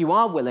 but you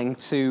are willing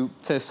to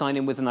sign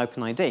in with an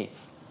OpenID.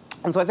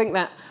 And so I think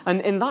that,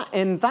 and in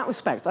that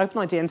respect,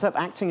 OpenID ends up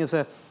acting as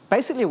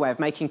basically a way of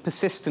making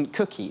persistent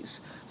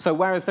cookies. So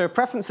whereas there are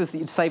preferences that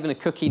you'd save in a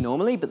cookie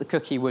normally, but the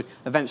cookie would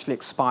eventually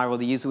expire or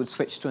the user would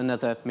switch to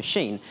another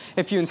machine,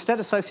 if you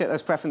instead associate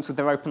those preferences with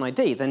their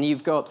OpenID, then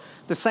you've got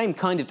the same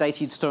kind of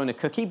data you'd store in a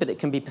cookie, but it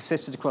can be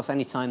persisted across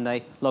any time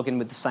they log in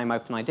with the same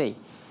OpenID.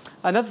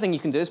 Another thing you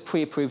can do is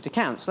pre-approved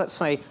accounts. Let's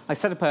say I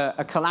set up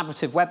a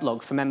collaborative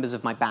weblog for members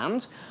of my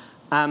band,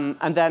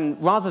 and then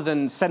rather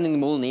than sending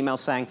them all an email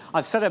saying,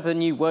 I've set up a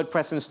new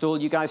WordPress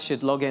install, you guys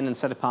should log in and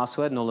set a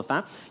password and all of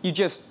that,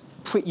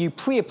 you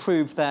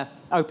pre-approve their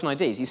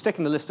OpenIDs. You stick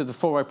in the list of the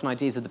 4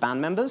 OpenIDs of the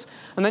band members,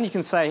 and then you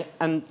can say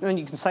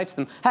to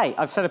them, hey,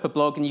 I've set up a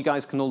blog and you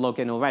guys can all log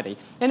in already.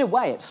 In a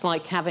way, it's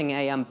like having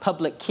a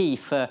public key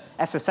for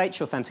SSH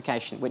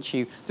authentication, which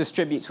you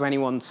distribute to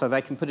anyone so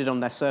they can put it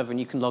on their server and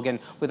you can log in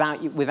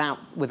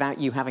without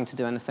you having to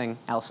do anything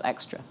else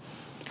extra.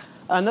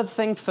 Another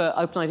thing for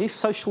OpenID is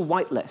social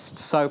whitelists.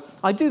 So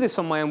I do this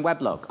on my own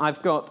weblog.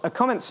 I've got a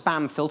comment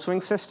spam filtering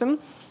system,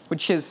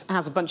 which has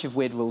a bunch of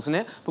weird rules in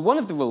it. But one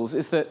of the rules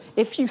is that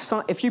if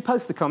you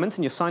post the comment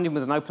and you're signed in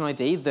with an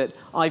OpenID that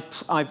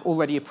I've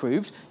already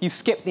approved, you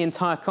skip the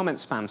entire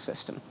comment spam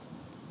system.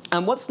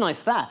 And what's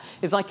nice there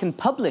is I can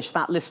publish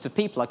that list of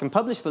people. I can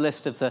publish the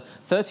list of the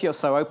 30 or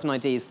so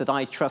OpenIDs that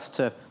I trust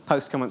to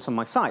post comments on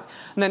my site.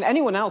 And then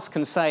anyone else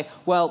can say,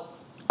 well,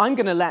 I'm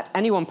going to let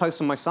anyone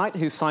post on my site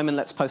who Simon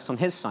lets post on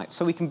his site.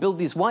 So we can build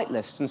these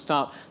whitelists and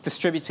start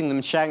distributing them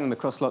and sharing them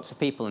across lots of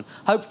people. And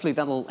hopefully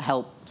that'll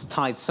help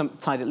tide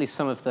at least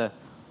some of the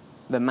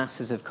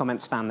masses of comment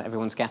spam that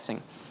everyone's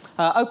getting.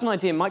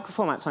 OpenID and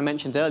microformats I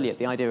mentioned earlier,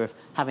 the idea of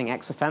having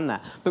XFN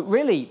there. But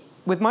really,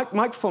 with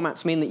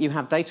microformats mean that you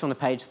have data on a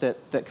page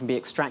that can be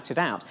extracted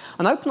out.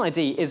 And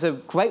OpenID is a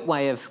great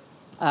way of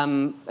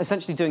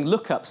essentially doing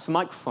lookups for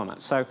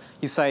microformats. So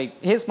you say,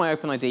 here's my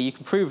OpenID, you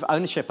can prove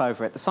ownership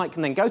over it. The site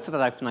can then go to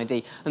that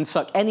OpenID and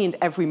suck any and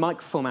every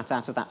microformat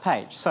out of that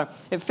page. So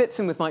it fits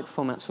in with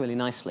microformats really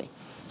nicely.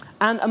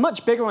 And a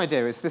much bigger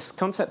idea is this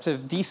concept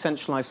of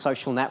decentralized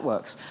social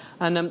networks.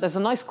 And there's a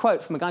nice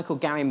quote from a guy called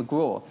Gary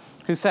McGraw,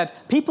 who said,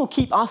 people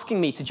keep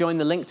asking me to join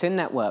the LinkedIn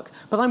network,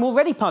 but I'm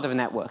already part of a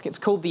network. It's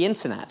called the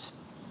internet.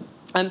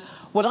 And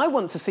what I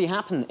want to see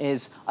happen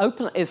is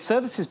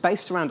services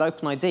based around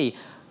OpenID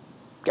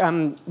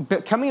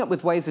but coming up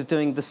with ways of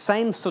doing the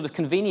same sort of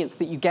convenience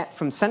that you get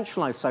from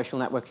centralized social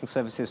networking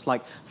services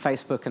like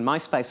Facebook and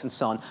MySpace and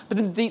so on, but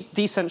in a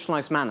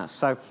decentralized manner.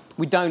 So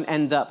we don't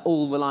end up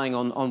all relying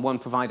on one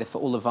provider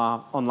for all of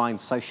our online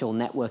social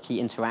networky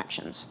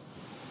interactions.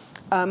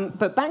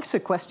 But back to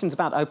questions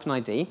about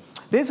OpenID,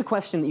 there's a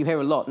question that you hear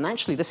a lot, and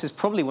actually this is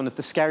probably one of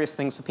the scariest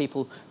things for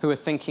people who are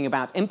thinking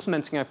about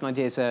implementing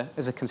OpenID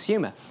as a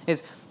consumer,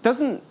 is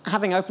doesn't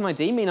having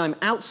OpenID mean I'm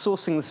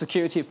outsourcing the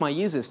security of my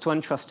users to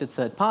untrusted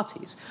third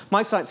parties?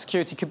 My site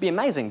security could be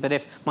amazing, but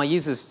if my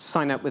users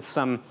sign up with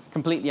some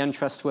completely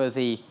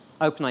untrustworthy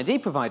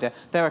OpenID provider,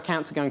 their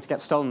accounts are going to get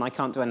stolen and I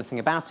can't do anything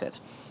about it.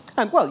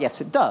 And well,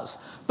 yes, it does.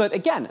 But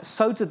again,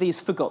 so do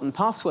these forgotten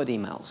password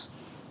emails.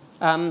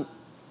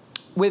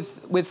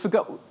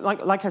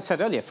 like I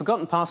said earlier,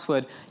 forgotten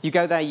password, you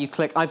go there, you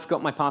click, I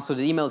forgot my password,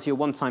 it emails you a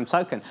one-time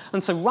token.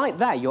 And so right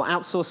there, you're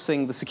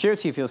outsourcing the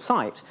security of your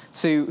site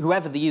to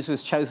whoever the user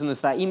has chosen as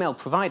their email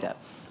provider.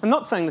 I'm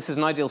not saying this is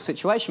an ideal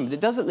situation, but it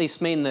does at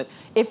least mean that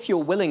if you're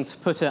willing to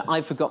put a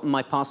I've forgotten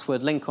my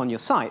password link on your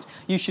site,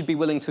 you should be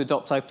willing to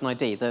adopt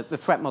OpenID. The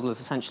threat model is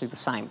essentially the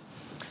same.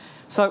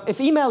 So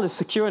if email is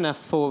secure enough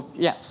for,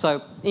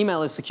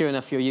 email is secure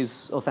enough for your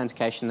use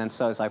authentication, then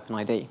so is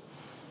OpenID.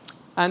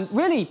 And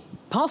really,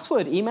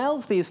 password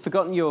emails, these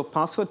forgotten your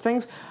password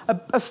things,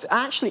 are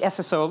actually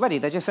SSO already.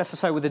 They're just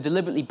SSO with a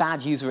deliberately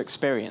bad user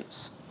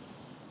experience.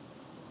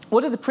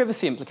 What are the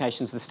privacy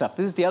implications of this stuff?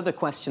 This is the other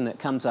question that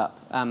comes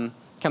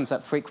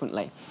up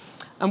frequently.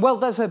 And well,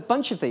 there's a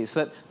bunch of these,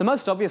 but the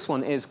most obvious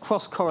one is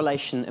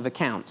cross-correlation of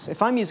accounts.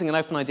 If I'm using an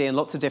OpenID in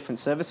lots of different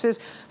services,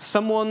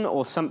 someone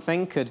or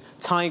something could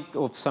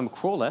or some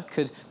crawler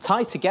could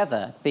tie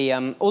together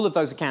all of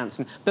those accounts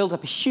and build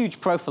up a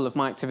huge profile of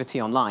my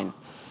activity online.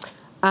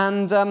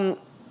 And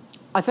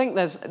I think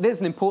there's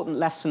an important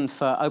lesson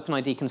for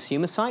OpenID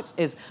consumer sites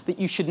is that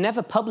you should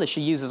never publish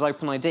a user's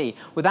OpenID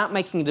without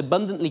making it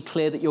abundantly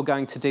clear that you're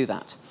going to do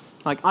that.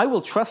 Like, I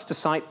will trust a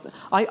site.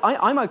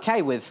 I'm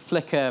OK with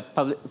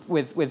Flickr,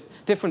 with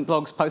different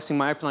blogs posting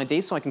my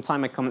OpenID so I can tie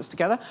my comments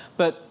together.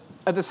 But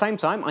at the same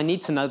time, I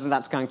need to know that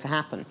that's going to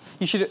happen.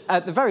 You should,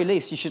 at the very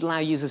least, you should allow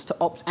users to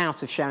opt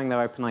out of sharing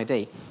their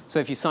OpenID. So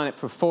if you sign up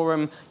for a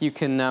forum, you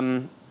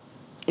can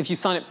if you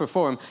sign up for a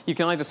forum, you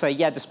can either say,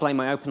 yeah, display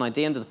my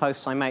OpenID under the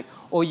posts I make,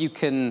 or you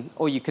can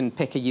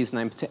pick a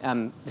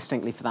username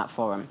distinctly for that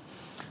forum.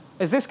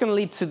 Is this going to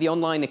lead to the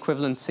online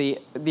equivalent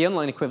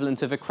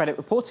of a credit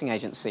reporting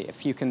agency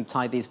if you can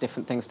tie these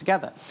different things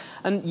together?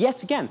 And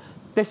yet again,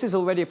 this is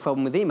already a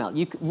problem with email.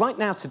 Right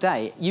now,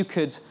 today,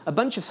 a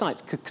bunch of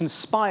sites could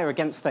conspire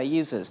against their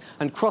users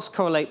and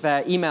cross-correlate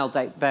their email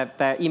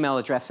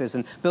addresses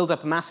and build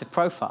up a massive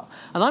profile.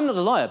 And I'm not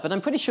a lawyer, but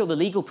I'm pretty sure the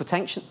legal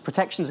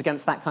protections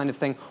against that kind of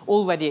thing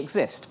already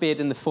exist, be it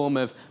in the form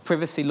of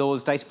privacy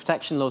laws, data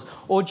protection laws,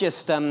 or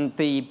just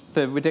the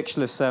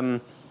ridiculous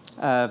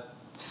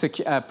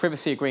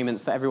privacy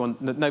agreements that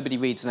nobody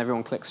reads and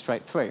everyone clicks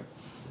straight through.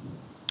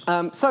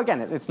 So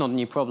again, it's not a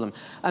new problem.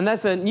 And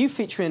there's a new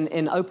feature in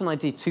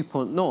OpenID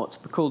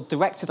 2.0 called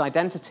directed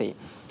identity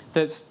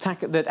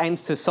that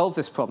aims to solve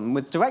this problem.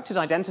 With directed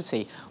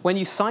identity, when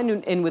you sign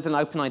in with an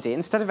OpenID,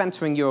 instead of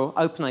entering your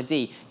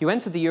OpenID, you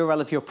enter the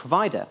URL of your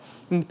provider.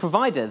 And the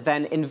provider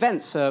then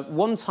invents a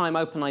one-time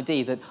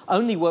OpenID that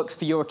only works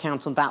for your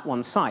account on that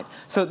one site.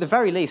 So at the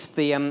very least,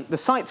 the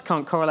sites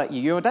can't correlate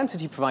you. Your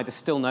identity provider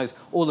still knows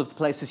all of the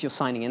places you're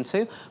signing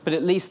into, but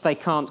at least they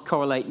can't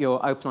correlate your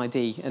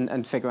OpenID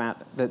and figure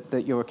out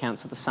that your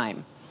accounts are the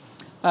same.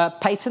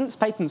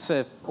 Patents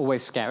are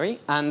always scary,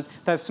 and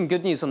there's some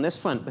good news on this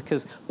front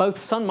because both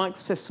Sun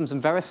Microsystems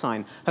and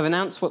VeriSign have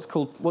announced what's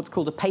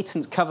called a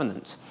patent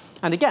covenant.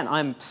 And again,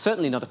 I'm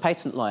certainly not a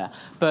patent lawyer,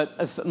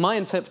 but my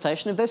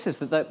interpretation of this is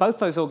that both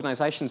those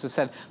organizations have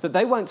said that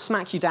they won't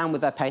smack you down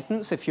with their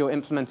patents if you're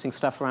implementing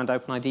stuff around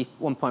OpenID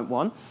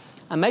 1.1.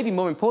 And maybe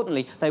more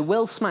importantly, they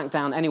will smack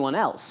down anyone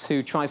else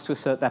who tries to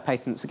assert their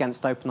patents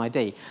against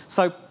OpenID.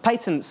 So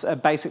patents are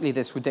basically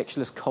this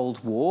ridiculous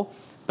Cold War.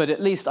 But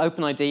at least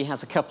OpenID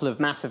has a couple of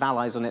massive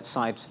allies on its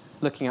side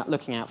looking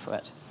out for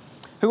it.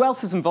 Who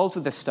else is involved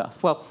with this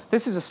stuff? Well,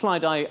 this is a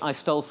slide I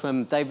stole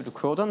from David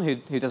Recordon,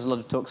 who does a lot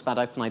of talks about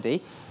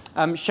OpenID,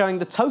 showing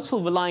the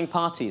total relying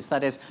parties,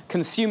 that is,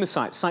 consumer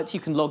sites you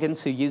can log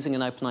into using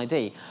an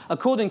OpenID,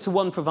 according to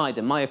one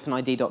provider,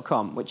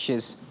 myopenid.com, which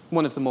is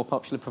one of the more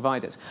popular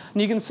providers.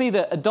 And you can see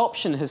that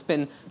adoption has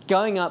been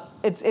going up.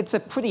 It's a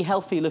pretty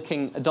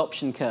healthy-looking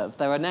adoption curve.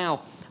 There are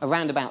now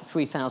around about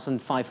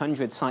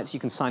 3,500 sites you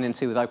can sign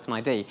into with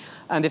OpenID.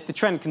 And if the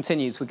trend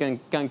continues, we're going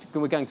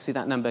to see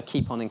that number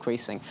keep on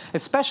increasing,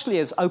 especially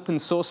as open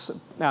source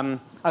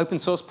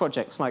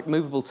projects like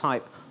Movable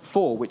Type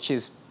 4, which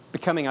is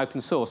becoming open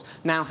source,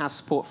 now has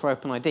support for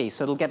OpenID.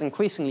 So it'll get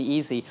increasingly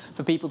easy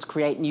for people to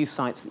create new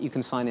sites that you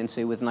can sign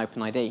into with an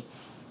OpenID.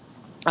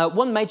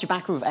 One major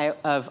backer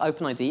of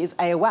OpenID is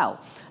AOL.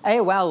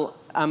 AOL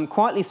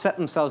quietly set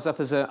themselves up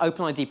as an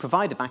OpenID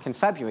provider back in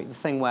February, the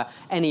thing where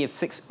any of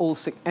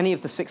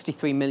the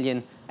 63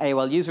 million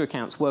AOL user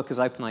accounts work as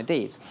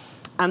OpenIDs.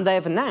 And they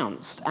have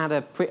announced at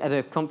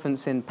a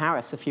conference in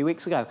Paris a few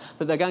weeks ago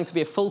that they're going to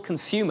be a full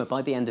consumer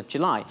by the end of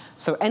July.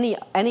 So any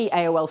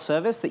AOL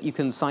service that you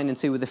can sign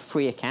into with a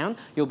free account,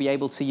 you'll be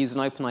able to use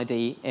an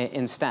OpenID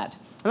instead.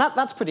 And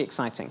that's pretty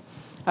exciting.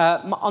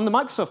 On the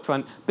Microsoft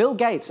front, Bill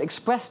Gates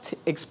expressed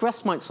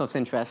Microsoft's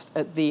interest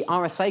at the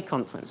RSA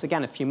conference,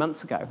 again, a few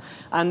months ago.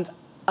 And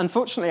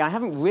unfortunately, I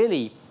haven't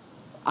really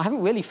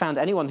found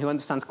anyone who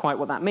understands quite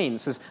what that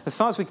means. As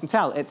far as we can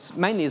tell, it's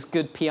mainly as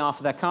good PR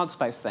for their card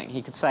space thing.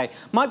 He could say,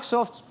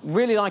 Microsoft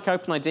really like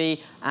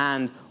OpenID,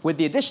 and with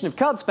the addition of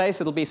card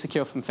space, it'll be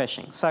secure from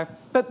phishing. So,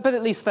 but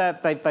at least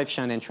they've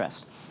shown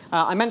interest.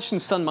 I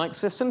mentioned Sun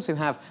Microsystems, who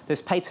have this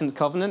patent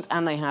covenant,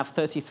 and they have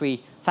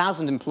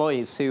 33,000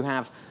 employees who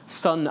have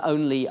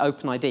Sun-only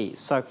OpenIDs.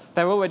 So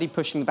they're already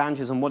pushing the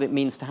boundaries on what it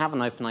means to have an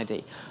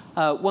OpenID.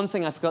 one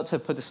thing I forgot to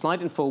put a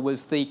slide in for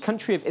was the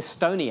country of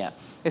Estonia.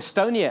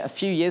 Estonia, a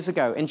few years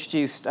ago,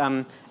 introduced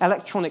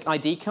electronic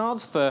ID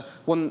cards for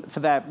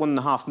their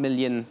 1.5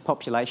 million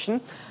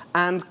population.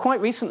 And quite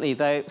recently,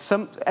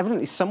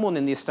 evidently someone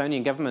in the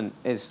Estonian government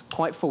is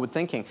quite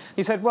forward-thinking.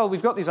 He said, well,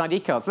 we've got these ID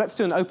cards. Let's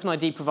do an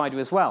OpenID provider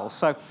as well.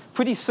 So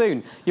pretty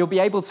soon,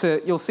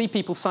 you'll see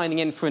people signing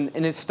in for an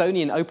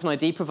Estonian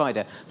OpenID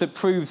provider that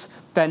proves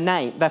their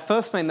name, their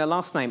first name, their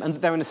last name, and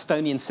that they're an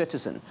Estonian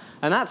citizen.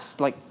 And that's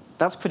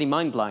pretty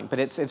mind-blowing, but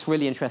it's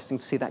really interesting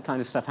to see that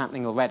kind of stuff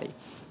happening already.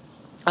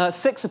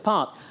 6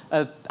 Apart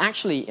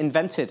actually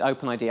invented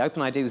OpenID.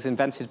 OpenID was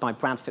invented by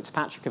Brad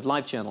Fitzpatrick of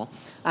LiveJournal,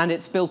 and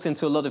it's built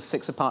into a lot of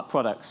 6 Apart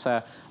products.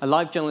 A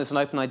LiveJournal is an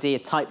OpenID, a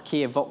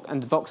TypeKey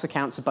and Vox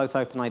accounts are both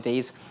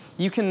OpenIDs.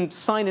 You can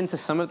sign into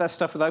some of their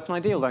stuff with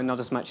OpenID, although not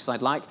as much as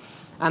I'd like.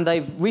 And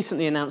they've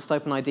recently announced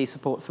OpenID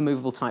support for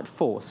movable type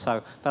 4,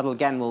 so that'll,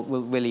 again, will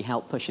really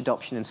help push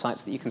adoption in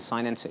sites that you can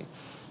sign into.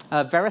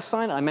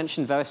 VeriSign, I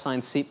mentioned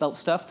VeriSign's seatbelt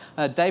stuff.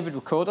 David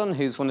Recordon,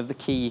 who's one of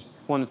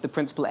the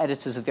principal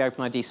editors of the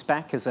OpenID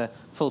spec, is a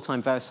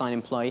full-time VeriSign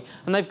employee.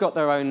 And they've got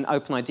their own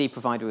OpenID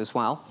provider as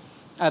well.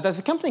 There's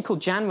a company called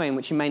Janrain,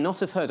 which you may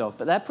not have heard of,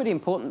 but they're pretty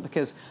important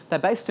because they're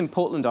based in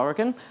Portland,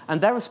 Oregon, and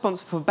they're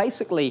responsible for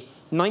basically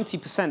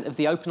 90% of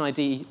the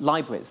OpenID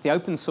libraries, the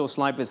open source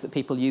libraries that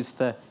people use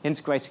for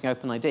integrating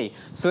OpenID.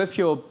 So if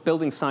you're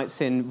building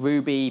sites in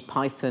Ruby,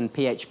 Python,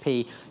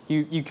 PHP,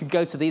 you could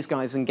go to these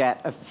guys and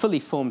get a fully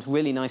formed,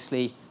 really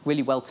nicely,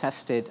 really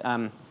well-tested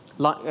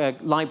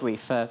library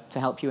to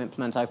help you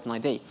implement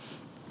OpenID.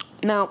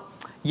 Now,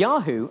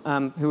 Yahoo,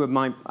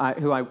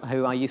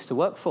 who I used to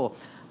work for,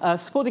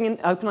 supporting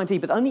OpenID,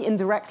 but only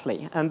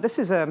indirectly. And this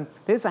is a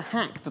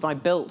hack that I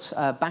built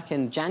back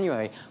in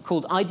January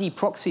called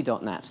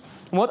idproxy.net.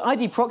 And what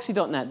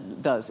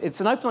idproxy.net does,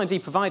 it's an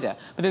OpenID provider,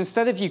 but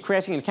instead of you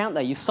creating an account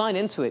there, you sign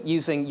into it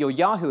using your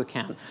Yahoo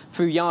account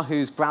through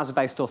Yahoo's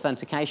browser-based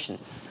authentication.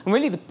 And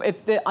really,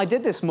 I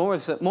did this more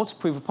to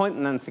prove a point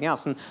than anything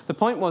else. And the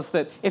point was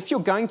that if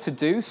you're going to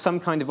do some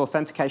kind of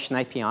authentication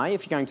API,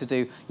 if you're going to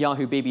do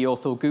Yahoo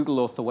BBAuth or Google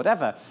Auth or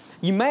whatever,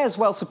 you may as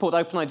well support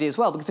OpenID as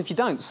well, because if you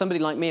don't, somebody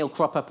like me will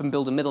crop up and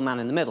build a middleman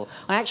in the middle.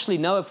 I actually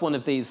know of one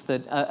of these,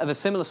 of a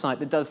similar site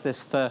that does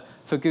this for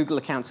Google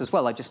accounts as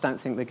well. I just don't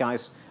think the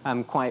guy's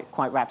quite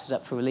wrapped it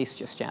up for release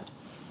just yet.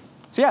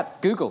 So yeah,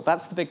 Google,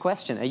 that's the big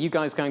question. Are you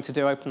guys going to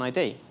do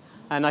OpenID?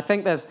 And I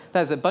think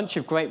there's a bunch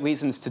of great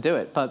reasons to do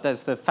it, but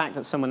there's the fact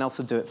that someone else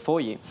will do it for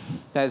you.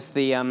 There's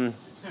the,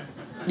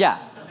 yeah.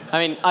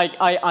 I mean,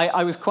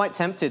 I was quite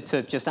tempted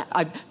to just...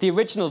 the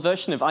original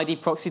version of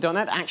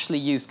idproxy.net actually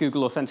used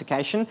Google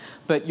authentication,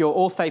 but your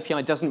auth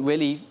API doesn't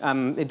really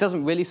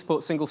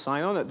support single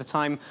sign-on. At the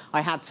time,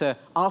 I had to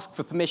ask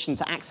for permission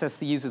to access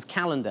the user's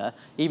calendar,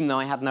 even though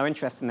I had no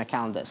interest in their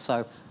calendar.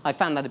 So I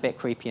found that a bit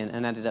creepy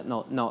and ended up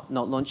not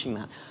launching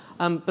that.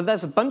 But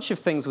there's a bunch of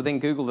things within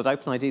Google that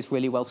OpenID is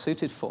really well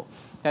suited for.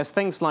 There's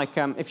things like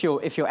if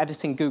you're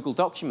editing Google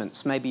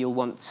documents, maybe you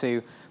want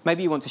to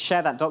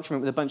share that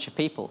document with a bunch of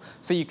people.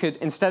 So you could,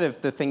 instead of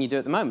the thing you do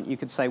at the moment, you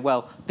could say,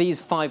 well, these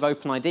 5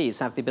 OpenIDs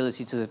have the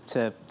ability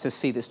to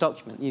see this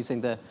document using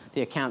the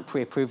account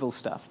pre-approval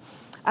stuff.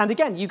 And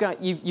again, you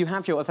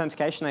have your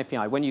authentication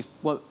API. When you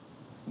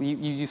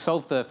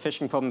solve the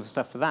phishing problems and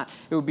stuff for that,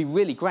 it would be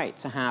really great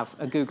to have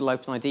a Google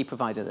OpenID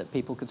provider that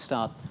people could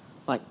start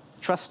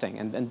trusting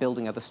and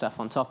building other stuff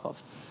on top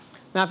of.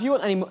 Now, if you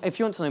want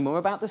to know more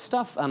about this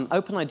stuff,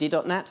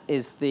 OpenID.net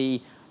is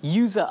the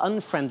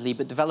user-unfriendly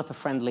but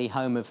developer-friendly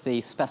home of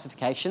the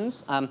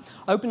specifications.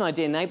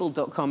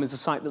 OpenIDenabled.com is a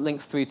site that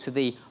links through to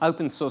the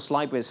open source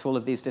libraries for all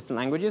of these different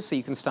languages, so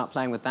you can start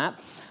playing with that.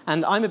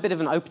 And I'm a bit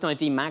of an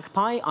OpenID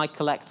magpie. I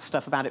collect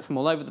stuff about it from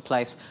all over the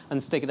place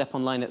and stick it up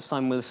online at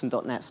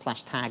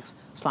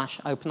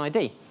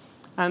simonwillison.net/tags/OpenID.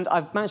 And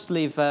I've managed to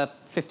leave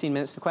 15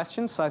 minutes for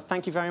questions, so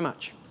thank you very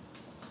much.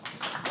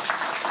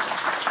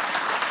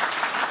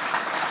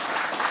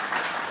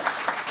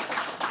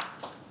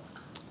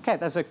 OK,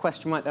 there's a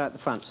question right there at the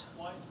front.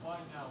 Why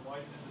now? Why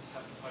didn't this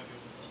happen 5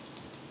 years ago?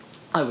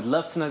 I would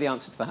love to know the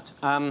answer to that.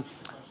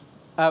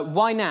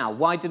 Why now?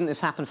 Why didn't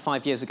this happen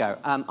 5 years ago?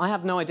 I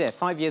have no idea.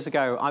 5 years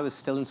ago, I was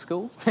still in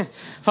school.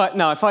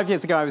 No, 5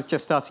 years ago, I was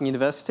just starting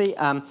university.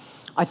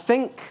 I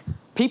think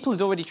people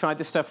had already tried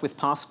this stuff with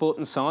Passport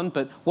and so on,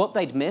 but what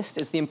they'd missed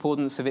is the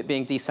importance of it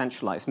being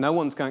decentralized. No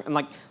one's going,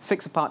 and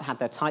 6 Apart had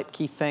their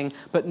TypeKey thing,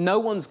 but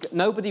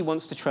nobody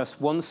wants to trust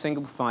one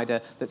single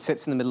provider that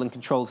sits in the middle and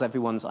controls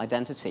everyone's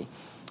identity.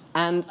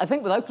 And I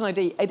think with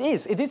OpenID, it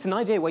is an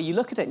idea where you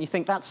look at it and you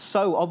think, that's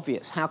so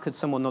obvious. How could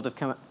someone not have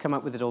come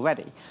up with it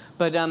already?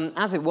 But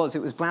as it was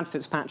Brad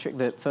Fitzpatrick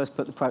that first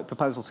put the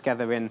proposal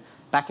together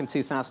back in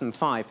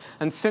 2005.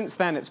 And since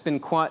then, it's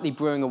been quietly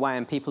brewing away,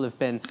 and people have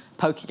been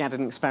poking at it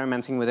and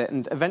experimenting with it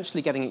and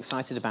eventually getting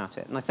excited about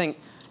it. And I think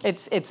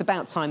it's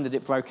about time that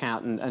it broke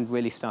out and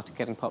really started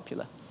getting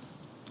popular.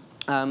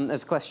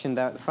 There's a question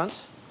there at the front.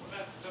 What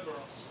about Kerberos?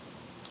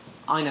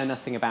 I know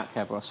nothing about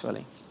Kerberos,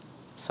 really.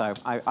 So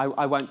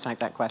I won't take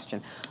that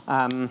question.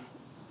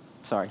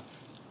 Sorry.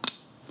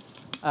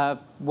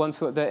 ones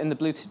who are in the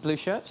blue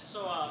shirt?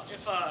 So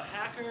if a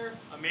hacker,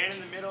 a man in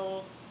the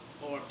middle,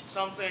 or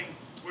something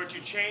were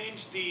to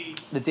change the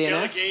DNS?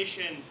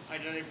 delegation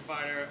identity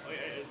provider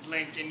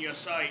link in your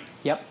site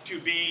to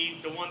be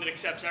the one that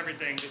accepts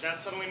everything, does that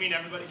suddenly mean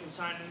everybody can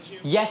sign in as you?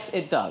 Yes,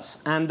 it does.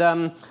 And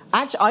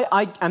actually,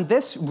 and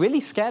this really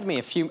scared me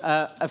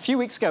a few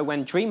weeks ago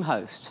when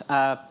DreamHost,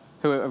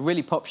 who are a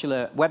really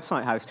popular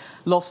website host,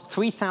 lost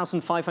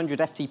 3,500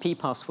 FTP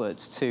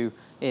passwords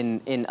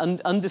in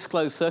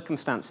undisclosed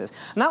circumstances.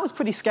 And that was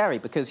pretty scary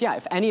because, yeah,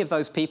 if any of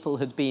those people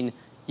had been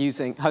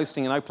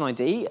hosting an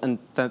OpenID and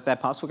their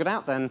password got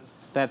out, then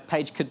their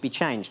page could be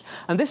changed.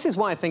 And this is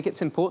why I think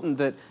it's important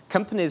that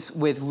companies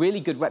with really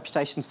good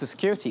reputations for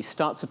security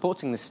start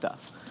supporting this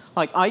stuff.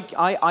 Like,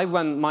 I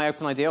run my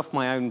OpenID off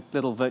my own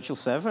little virtual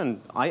server, and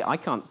I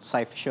can't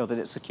say for sure that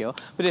it's secure.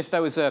 But if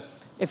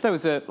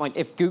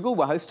if Google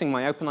were hosting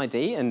my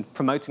OpenID and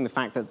promoting the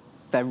fact that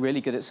they're really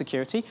good at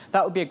security,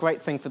 that would be a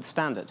great thing for the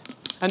standard.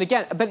 And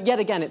again, but yet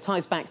again, it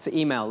ties back to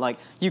email. Like,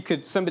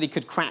 somebody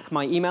could crack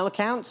my email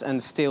account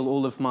and steal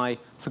all of my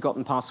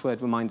forgotten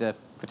password reminder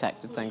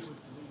protected things.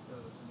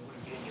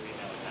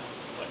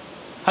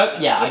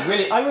 Yeah,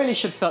 I really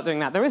should start doing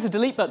that. There is a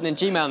delete button in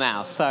Gmail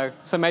now, so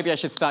maybe I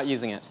should start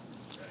using it.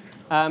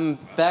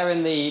 They're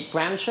in the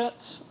brown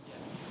shirts.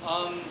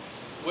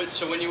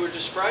 So when you were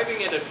describing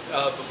it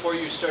before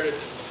you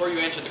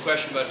answered the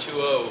question about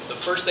 2.0, the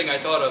first thing I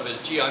thought of is,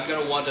 gee, I'm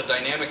going to want a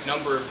dynamic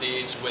number of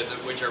these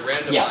which are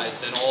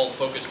randomized and all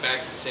focus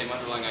back to the same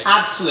underlying ID.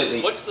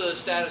 Absolutely. What's the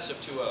status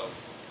of 2.0?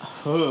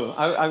 Oh,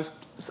 I was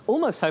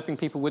almost hoping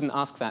people wouldn't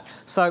ask that.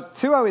 So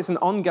 2.0 is an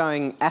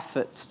ongoing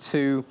effort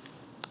to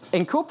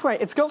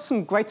incorporate. It's got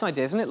some great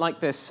ideas in it,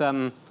 like this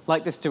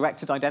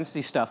directed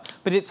identity stuff,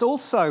 but it's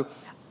also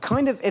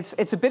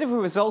it's a bit of a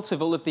result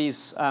of all of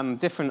these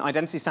different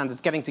identity standards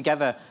getting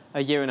together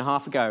a year and a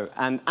half ago.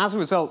 And as a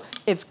result,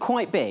 it's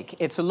quite big.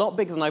 It's a lot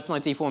bigger than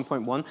OpenID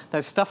 1.1.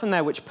 There's stuff in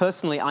there which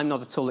personally I'm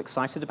not at all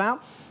excited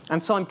about.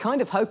 And so I'm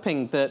kind of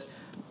hoping that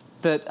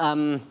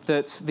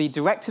the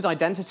directed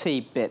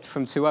identity bit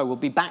from 2.0 will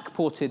be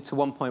backported to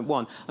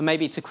 1.1 and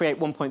maybe to create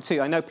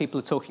 1.2. I know people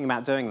are talking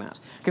about doing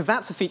that because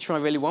that's a feature I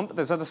really want, but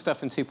there's other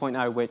stuff in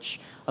 2.0 which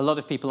a lot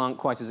of people aren't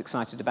quite as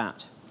excited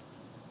about.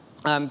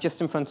 Just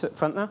in front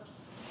there.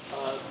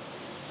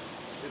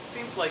 It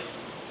seems like,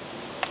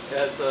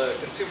 as a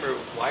consumer,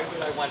 why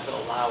would I want to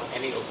allow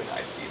any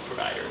OpenID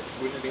provider?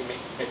 Wouldn't it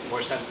make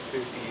more sense to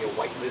be a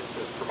whitelist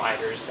of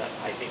providers that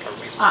I think are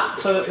reasonable?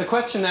 So the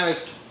question there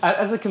is,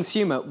 as a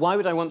consumer, why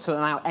would I want to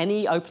allow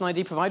any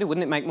OpenID provider?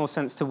 Wouldn't it make more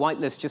sense to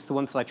whitelist just the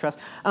ones that I trust?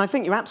 And I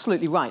think you're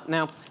absolutely right.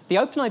 Now,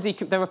 there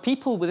are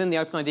people within the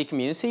OpenID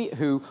community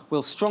who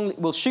will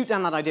shoot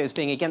down that idea as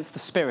being against the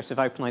spirit of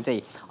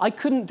OpenID. I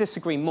couldn't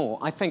disagree more.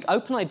 I think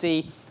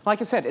OpenID, like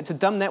I said, it's a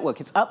dumb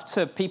network. It's up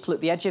to people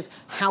at the edges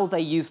how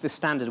they use this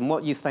standard and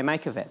what use they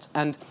make of it.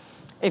 And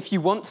if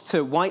you want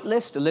to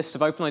whitelist a list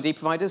of OpenID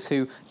providers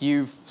who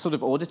you've sort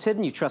of audited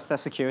and you trust their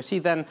security,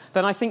 then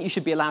I think you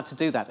should be allowed to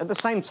do that. At the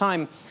same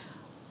time,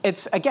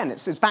 it's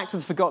back to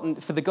the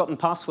forgotten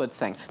password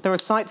thing. There are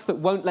sites that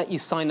won't let you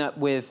sign up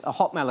with a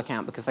Hotmail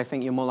account because they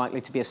think you're more likely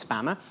to be a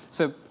spammer.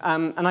 So,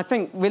 and I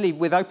think really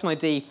with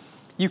OpenID,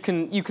 you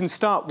can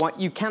start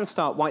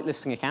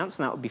whitelisting accounts,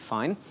 and that would be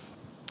fine.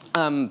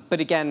 But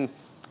again,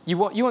 you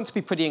want to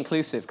be pretty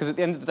inclusive, because at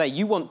the end of the day,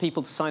 you want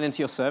people to sign into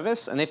your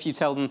service, and if you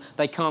tell them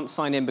they can't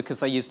sign in because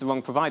they used the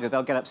wrong provider,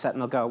 they'll get upset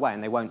and they'll go away,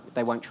 and they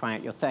won't try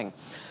out your thing.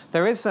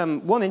 There is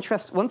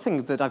one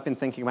thing that I've been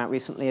thinking about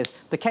recently is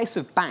the case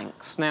of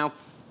banks. Now,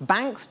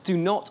 banks do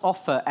not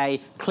offer a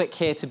click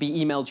here to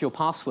be emailed your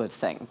password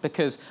thing,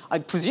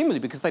 presumably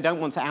because they don't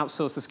want to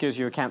outsource the security of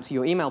your account to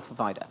your email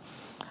provider.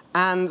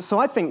 And so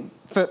I think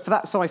for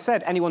that, so I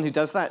said anyone who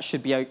does that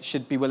should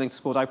be willing to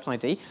support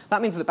OpenID.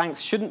 That means that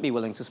banks shouldn't be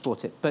willing to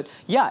support it. But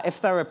yeah,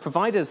 if there are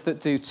providers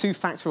that do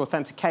two-factor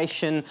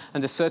authentication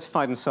and are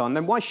certified and so on,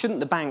 then why shouldn't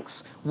the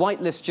banks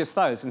whitelist just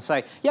those and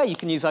say, yeah, you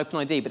can use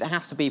OpenID, but it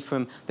has to be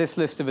from this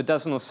list of a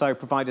dozen or so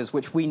providers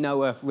which we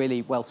know are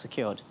really well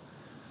secured.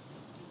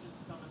 Just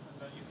to comment on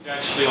that, you could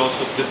actually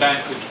also, the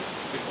bank could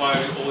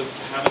require you always to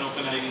have an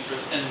OpenID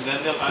first, and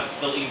then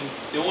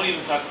they won't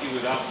even talk to you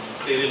without one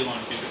if they really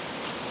want to do it.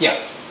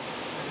 Yeah.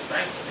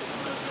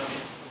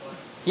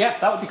 Yeah,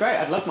 that would be great.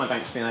 I'd love my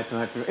bank to be an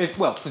OpenID.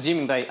 Well,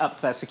 presuming they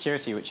upped their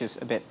security, which is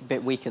a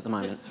bit weak at the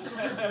moment.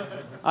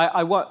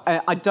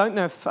 I don't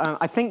know if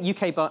I think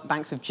UK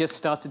banks have just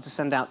started to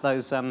send out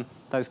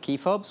those key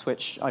fobs,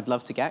 which I'd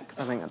love to get because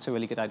I think that's a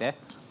really good idea.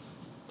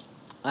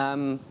 There.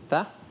 You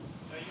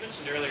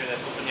mentioned earlier that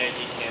OpenID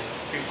can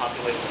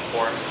pre-populate some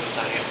forms when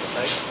signing up to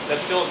sites. That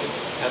still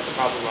has the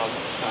problem of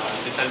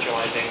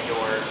decentralizing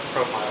your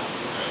profiles.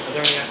 Are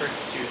there any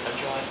efforts to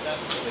centralize that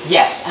so that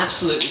Yes,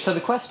 absolutely. So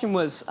the question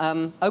was,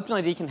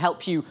 OpenID can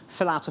help you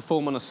fill out a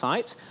form on a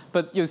site,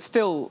 but you're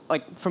still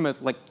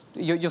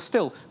you're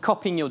still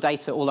copying your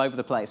data all over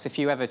the place. If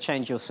you ever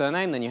change your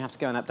surname, then you have to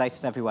go and update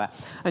it everywhere.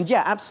 And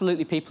yeah,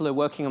 absolutely, people are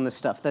working on this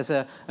stuff. There's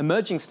an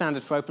emerging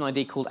standard for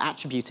OpenID called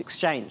Attribute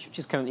Exchange, which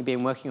is currently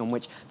being working on,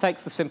 which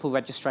takes the simple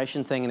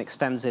registration thing and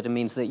extends it and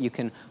means that you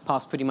can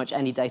pass pretty much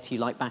any data you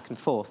like back and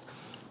forth.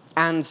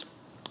 And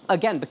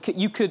again,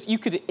 you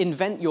could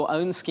invent your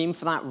own scheme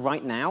for that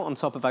right now on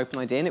top of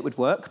OpenID, and it would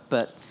work,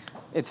 but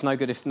it's no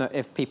good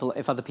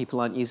if other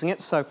people aren't using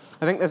it. So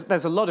I think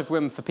there's a lot of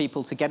room for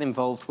people to get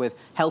involved with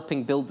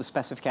helping build the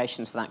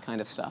specifications for that kind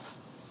of stuff.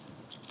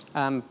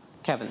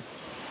 Kevin.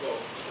 Well,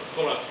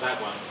 follow up to that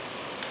one.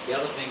 The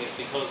other thing is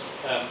because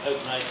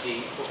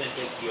OpenID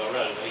authenticates the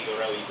URL, a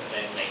URL you can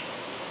then make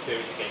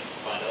queries against to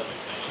find other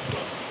information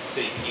from. So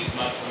you can use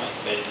microformats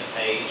embedded in the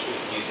page, or you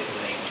can use it as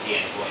an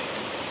API endpoint.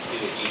 Do a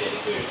GData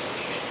query or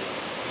something against it.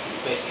 You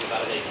basically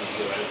validate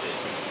these URL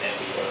system, and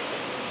therefore you're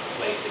a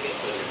place to get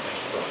further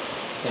information from.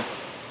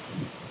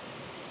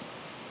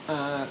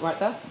 Yeah. Right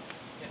there.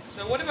 Yeah.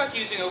 So what about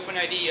using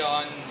OpenID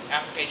on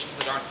applications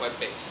that aren't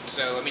web-based?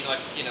 So I mean, like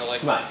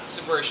right.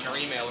 Subversion or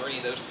email or any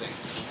of those things.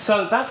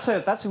 So that's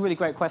a really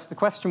great question. The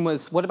question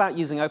was, what about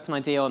using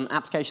OpenID on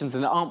applications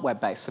that aren't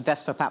web-based, so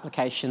desktop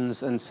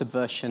applications and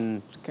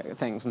Subversion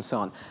things and so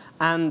on?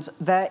 And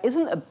there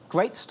isn't a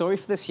great story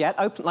for this yet.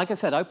 Like I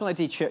said,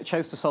 OpenID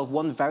chose to solve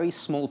one very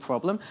small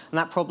problem, and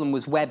that problem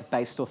was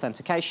web-based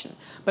authentication.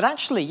 But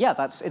actually, yeah,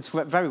 it's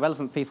very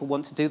relevant. People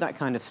want to do that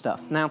kind of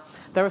stuff. Now,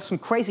 there are some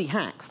crazy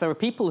hacks. There are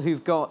people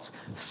who've got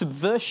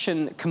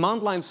Subversion,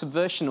 command-line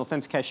Subversion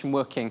authentication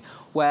working,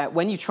 where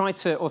when you try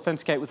to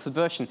authenticate with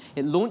Subversion,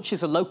 it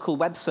launches a local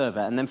web server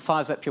and then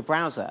fires up your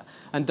browser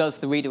and does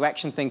the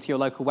redirection thing to your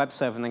local web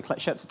server and then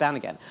shuts it down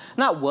again.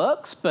 And that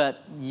works,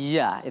 but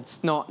yeah,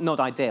 it's not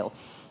ideal.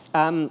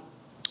 I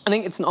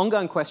think it's an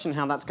ongoing question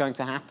how that's going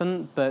to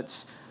happen,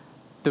 but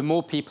the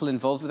more people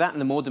involved with that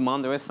and the more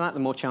demand there is for that, the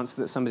more chances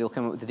that somebody will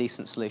come up with a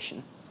decent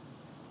solution.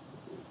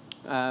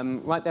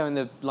 Right there in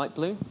the light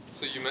blue.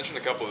 So you mentioned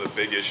a couple of the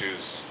big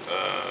issues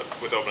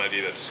with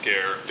OpenID that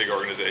scare big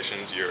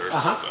organizations. You're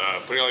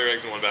putting all your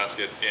eggs in one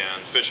basket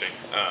and phishing.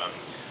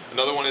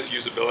 Another one is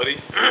usability.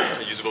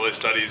 Usability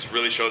studies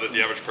really show that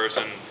the average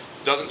person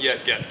doesn't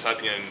yet get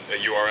typing in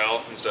a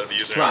URL instead of a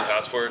username and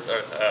password.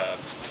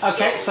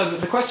 Okay, so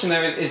the question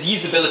there is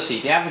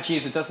usability. The average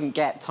user doesn't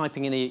get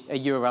typing in a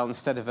URL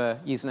instead of a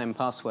username and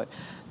password.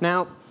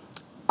 Now,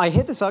 I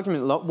hear this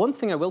argument a lot. One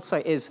thing I will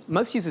say is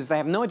most users, they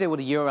have no idea what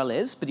a URL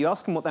is, but you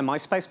ask them what their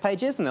MySpace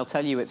page is, and they'll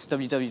tell you it's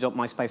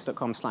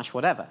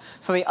www.myspace.com/whatever.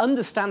 So they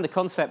understand the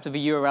concept of a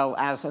URL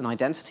as an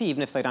identity,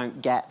 even if they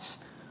don't get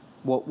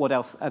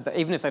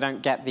even if they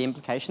don't get the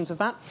implications of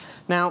that.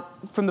 Now,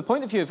 from the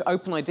point of view of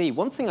OpenID,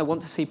 one thing I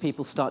want to see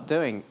people start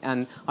doing,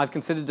 and I've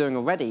considered doing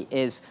already,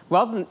 is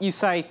rather than you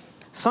say,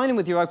 sign in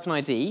with your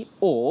OpenID,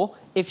 or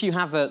if you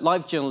have a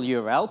LiveJournal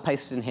URL,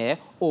 paste it in here,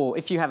 or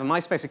if you have a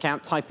MySpace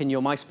account, type in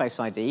your MySpace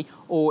ID,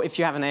 or if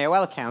you have an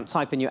AOL account,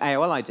 type in your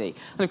AOL ID.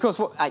 And of course,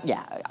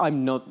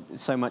 I'm not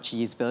so much a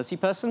usability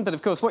person, but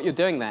of course what you're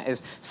doing there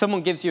is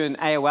someone gives you an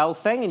AOL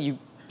thing, and you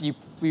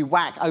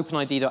whack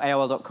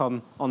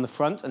openid.aol.com on the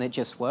front, and it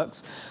just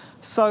works.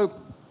 So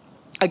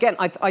again,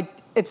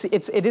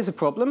 it is a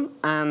problem,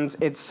 and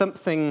it's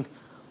something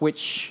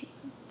which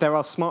there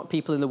are smart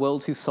people in the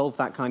world who solve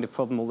that kind of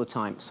problem all the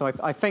time. So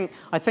I think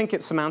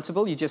it's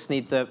surmountable. You just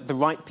need the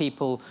right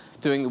people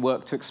doing the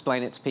work to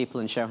explain it to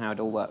people and show how it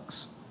all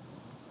works.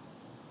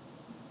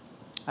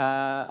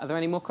 Are there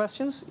any more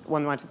questions?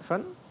 One right at the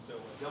front. So,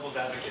 devil's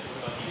advocate,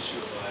 what about the issue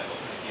of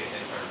OpenID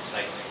identifier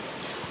recycling?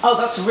 Oh,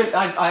 that's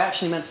I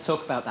actually meant to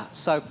talk about that.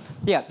 So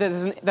yeah,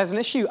 there's an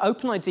issue,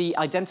 OpenID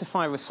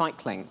identifier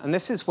recycling, and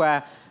this is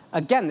where,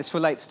 again, this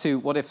relates to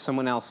what if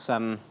someone else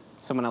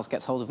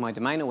gets hold of my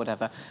domain or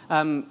whatever.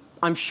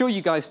 I'm sure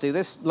you guys do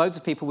this. Loads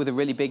of people with a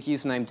really big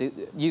username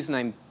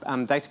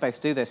database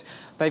do this.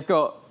 They've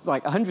got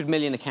like 100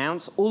 million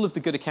accounts. All of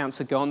the good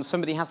accounts are gone.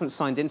 Somebody hasn't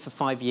signed in for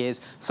 5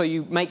 years. So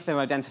you make their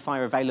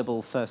identifier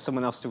available for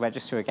someone else to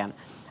register again.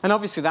 And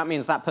obviously that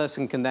means that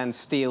person can then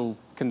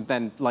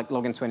like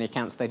log into any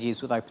accounts they'd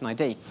use with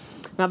OpenID.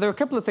 Now there are a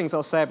couple of things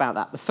I'll say about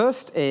that. The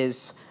first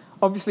is,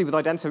 obviously with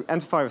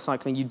identifier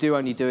recycling, you do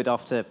only do it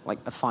after like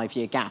a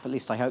 5-year gap. At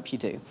least I hope you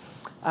do.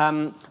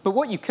 But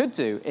what you could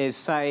do is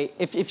say,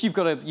 if you've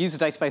got a user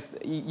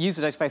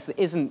database that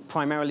isn't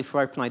primarily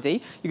for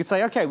OpenID, you could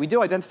say, OK, we do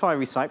identifier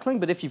recycling,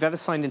 but if you've ever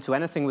signed into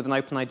anything with an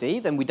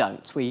OpenID, then we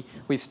don't. We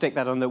stick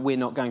that on that we're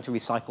not going to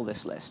recycle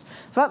this list.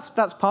 So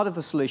that's part of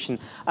the solution.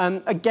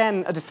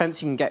 Again, a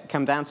defense you can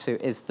come down to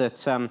is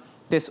that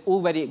this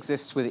already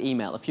exists with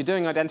email. If you're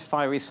doing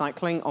identifier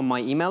recycling on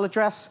my email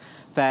address,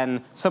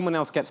 then someone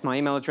else gets my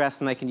email address,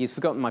 and they can use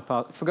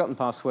forgotten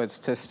passwords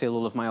to steal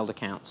all of my old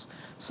accounts.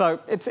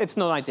 So it's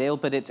not ideal,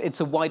 but it's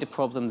a wider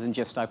problem than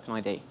just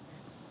OpenID.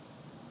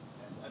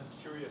 I'm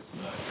curious,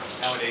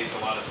 nowadays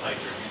a lot of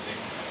sites are using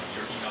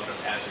your email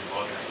address as your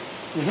login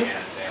ID,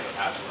 and they have a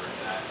password.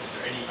 Are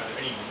there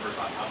any numbers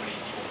on how many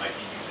people might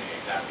be using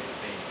exactly the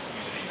same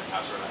username and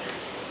password on every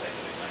single site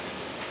that they sign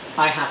into?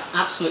 I have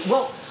absolutely.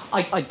 Well,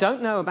 I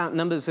don't know about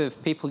numbers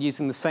of people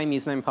using the same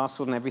username and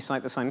password on every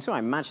site they're signing into. I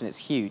imagine it's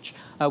huge.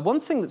 One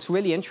thing that's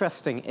really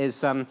interesting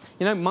is,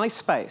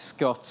 MySpace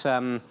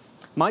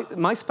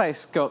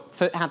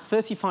had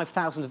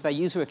 35,000 of their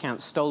user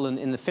accounts stolen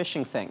in the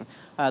phishing thing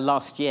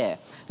last year.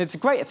 It's a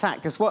great attack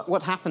because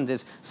what happened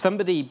is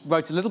somebody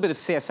wrote a little bit of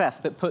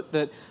CSS that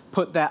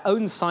put their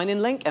own sign-in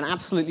link and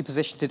absolutely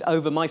positioned it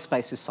over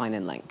MySpace's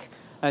sign-in link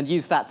and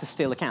used that to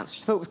steal accounts,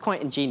 which I thought was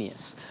quite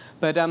ingenious.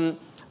 But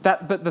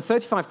the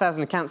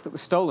 35,000 accounts that were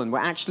stolen were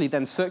actually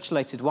then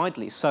circulated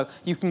widely. So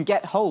you can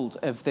get hold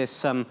of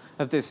this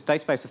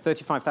database of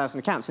 35,000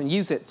 accounts and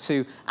use it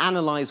to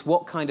analyze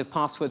what kind of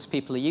passwords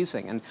people are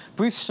using. And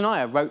Bruce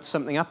Schneier wrote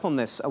something up on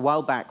this a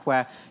while back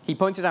where he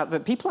pointed out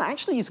that people are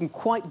actually using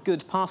quite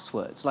good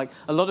passwords. Like,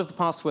 a lot of the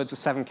passwords were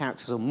 7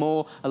 characters or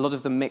more, a lot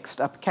of them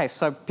mixed uppercase.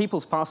 So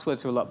people's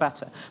passwords are a lot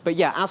better. But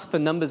yeah, as for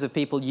numbers of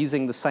people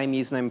using the same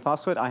username and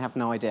password, I have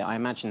no idea. I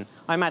imagine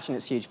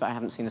it's huge, but I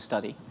haven't seen a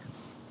study.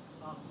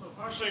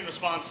 Partially in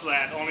response to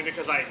that, only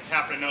because I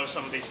happen to know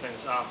some of these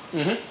things.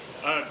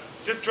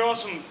 This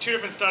draws from 2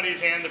 different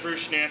studies and the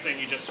Bruce Schneier thing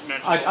you just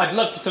mentioned. I'd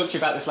love to talk to you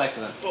about this later,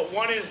 then. But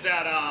one is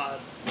that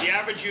the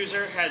average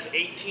user has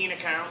 18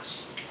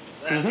 accounts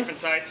at different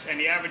sites, and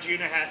the average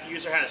user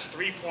has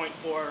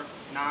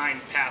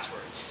 3.49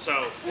 passwords.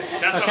 So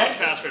that's how much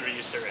password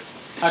reuse there is.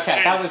 Okay,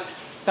 and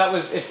that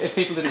was if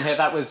people didn't hear,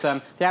 that was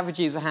the average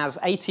user has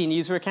 18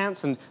 user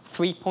accounts and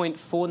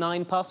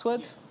 3.49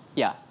 passwords.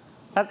 Yeah.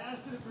 As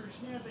to the Bruce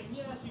Schneier thing,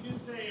 yes, you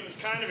did say it was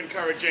kind of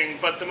encouraging,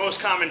 but the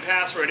most common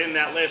password in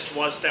that list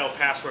was still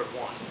password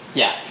 1.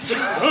 Yeah. So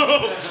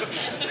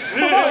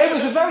well, it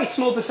was a very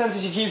small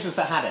percentage of users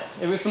that had it.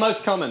 It was the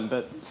most common,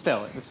 but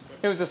still, it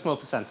was a small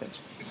percentage.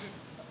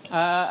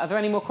 Are there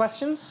any more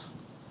questions?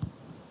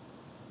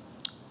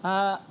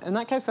 In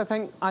that case, I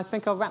think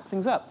I'll wrap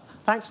things up.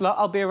 Thanks a lot.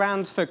 I'll be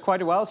around for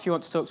quite a while if you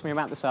want to talk to me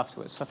about this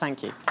afterwards. So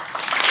thank you.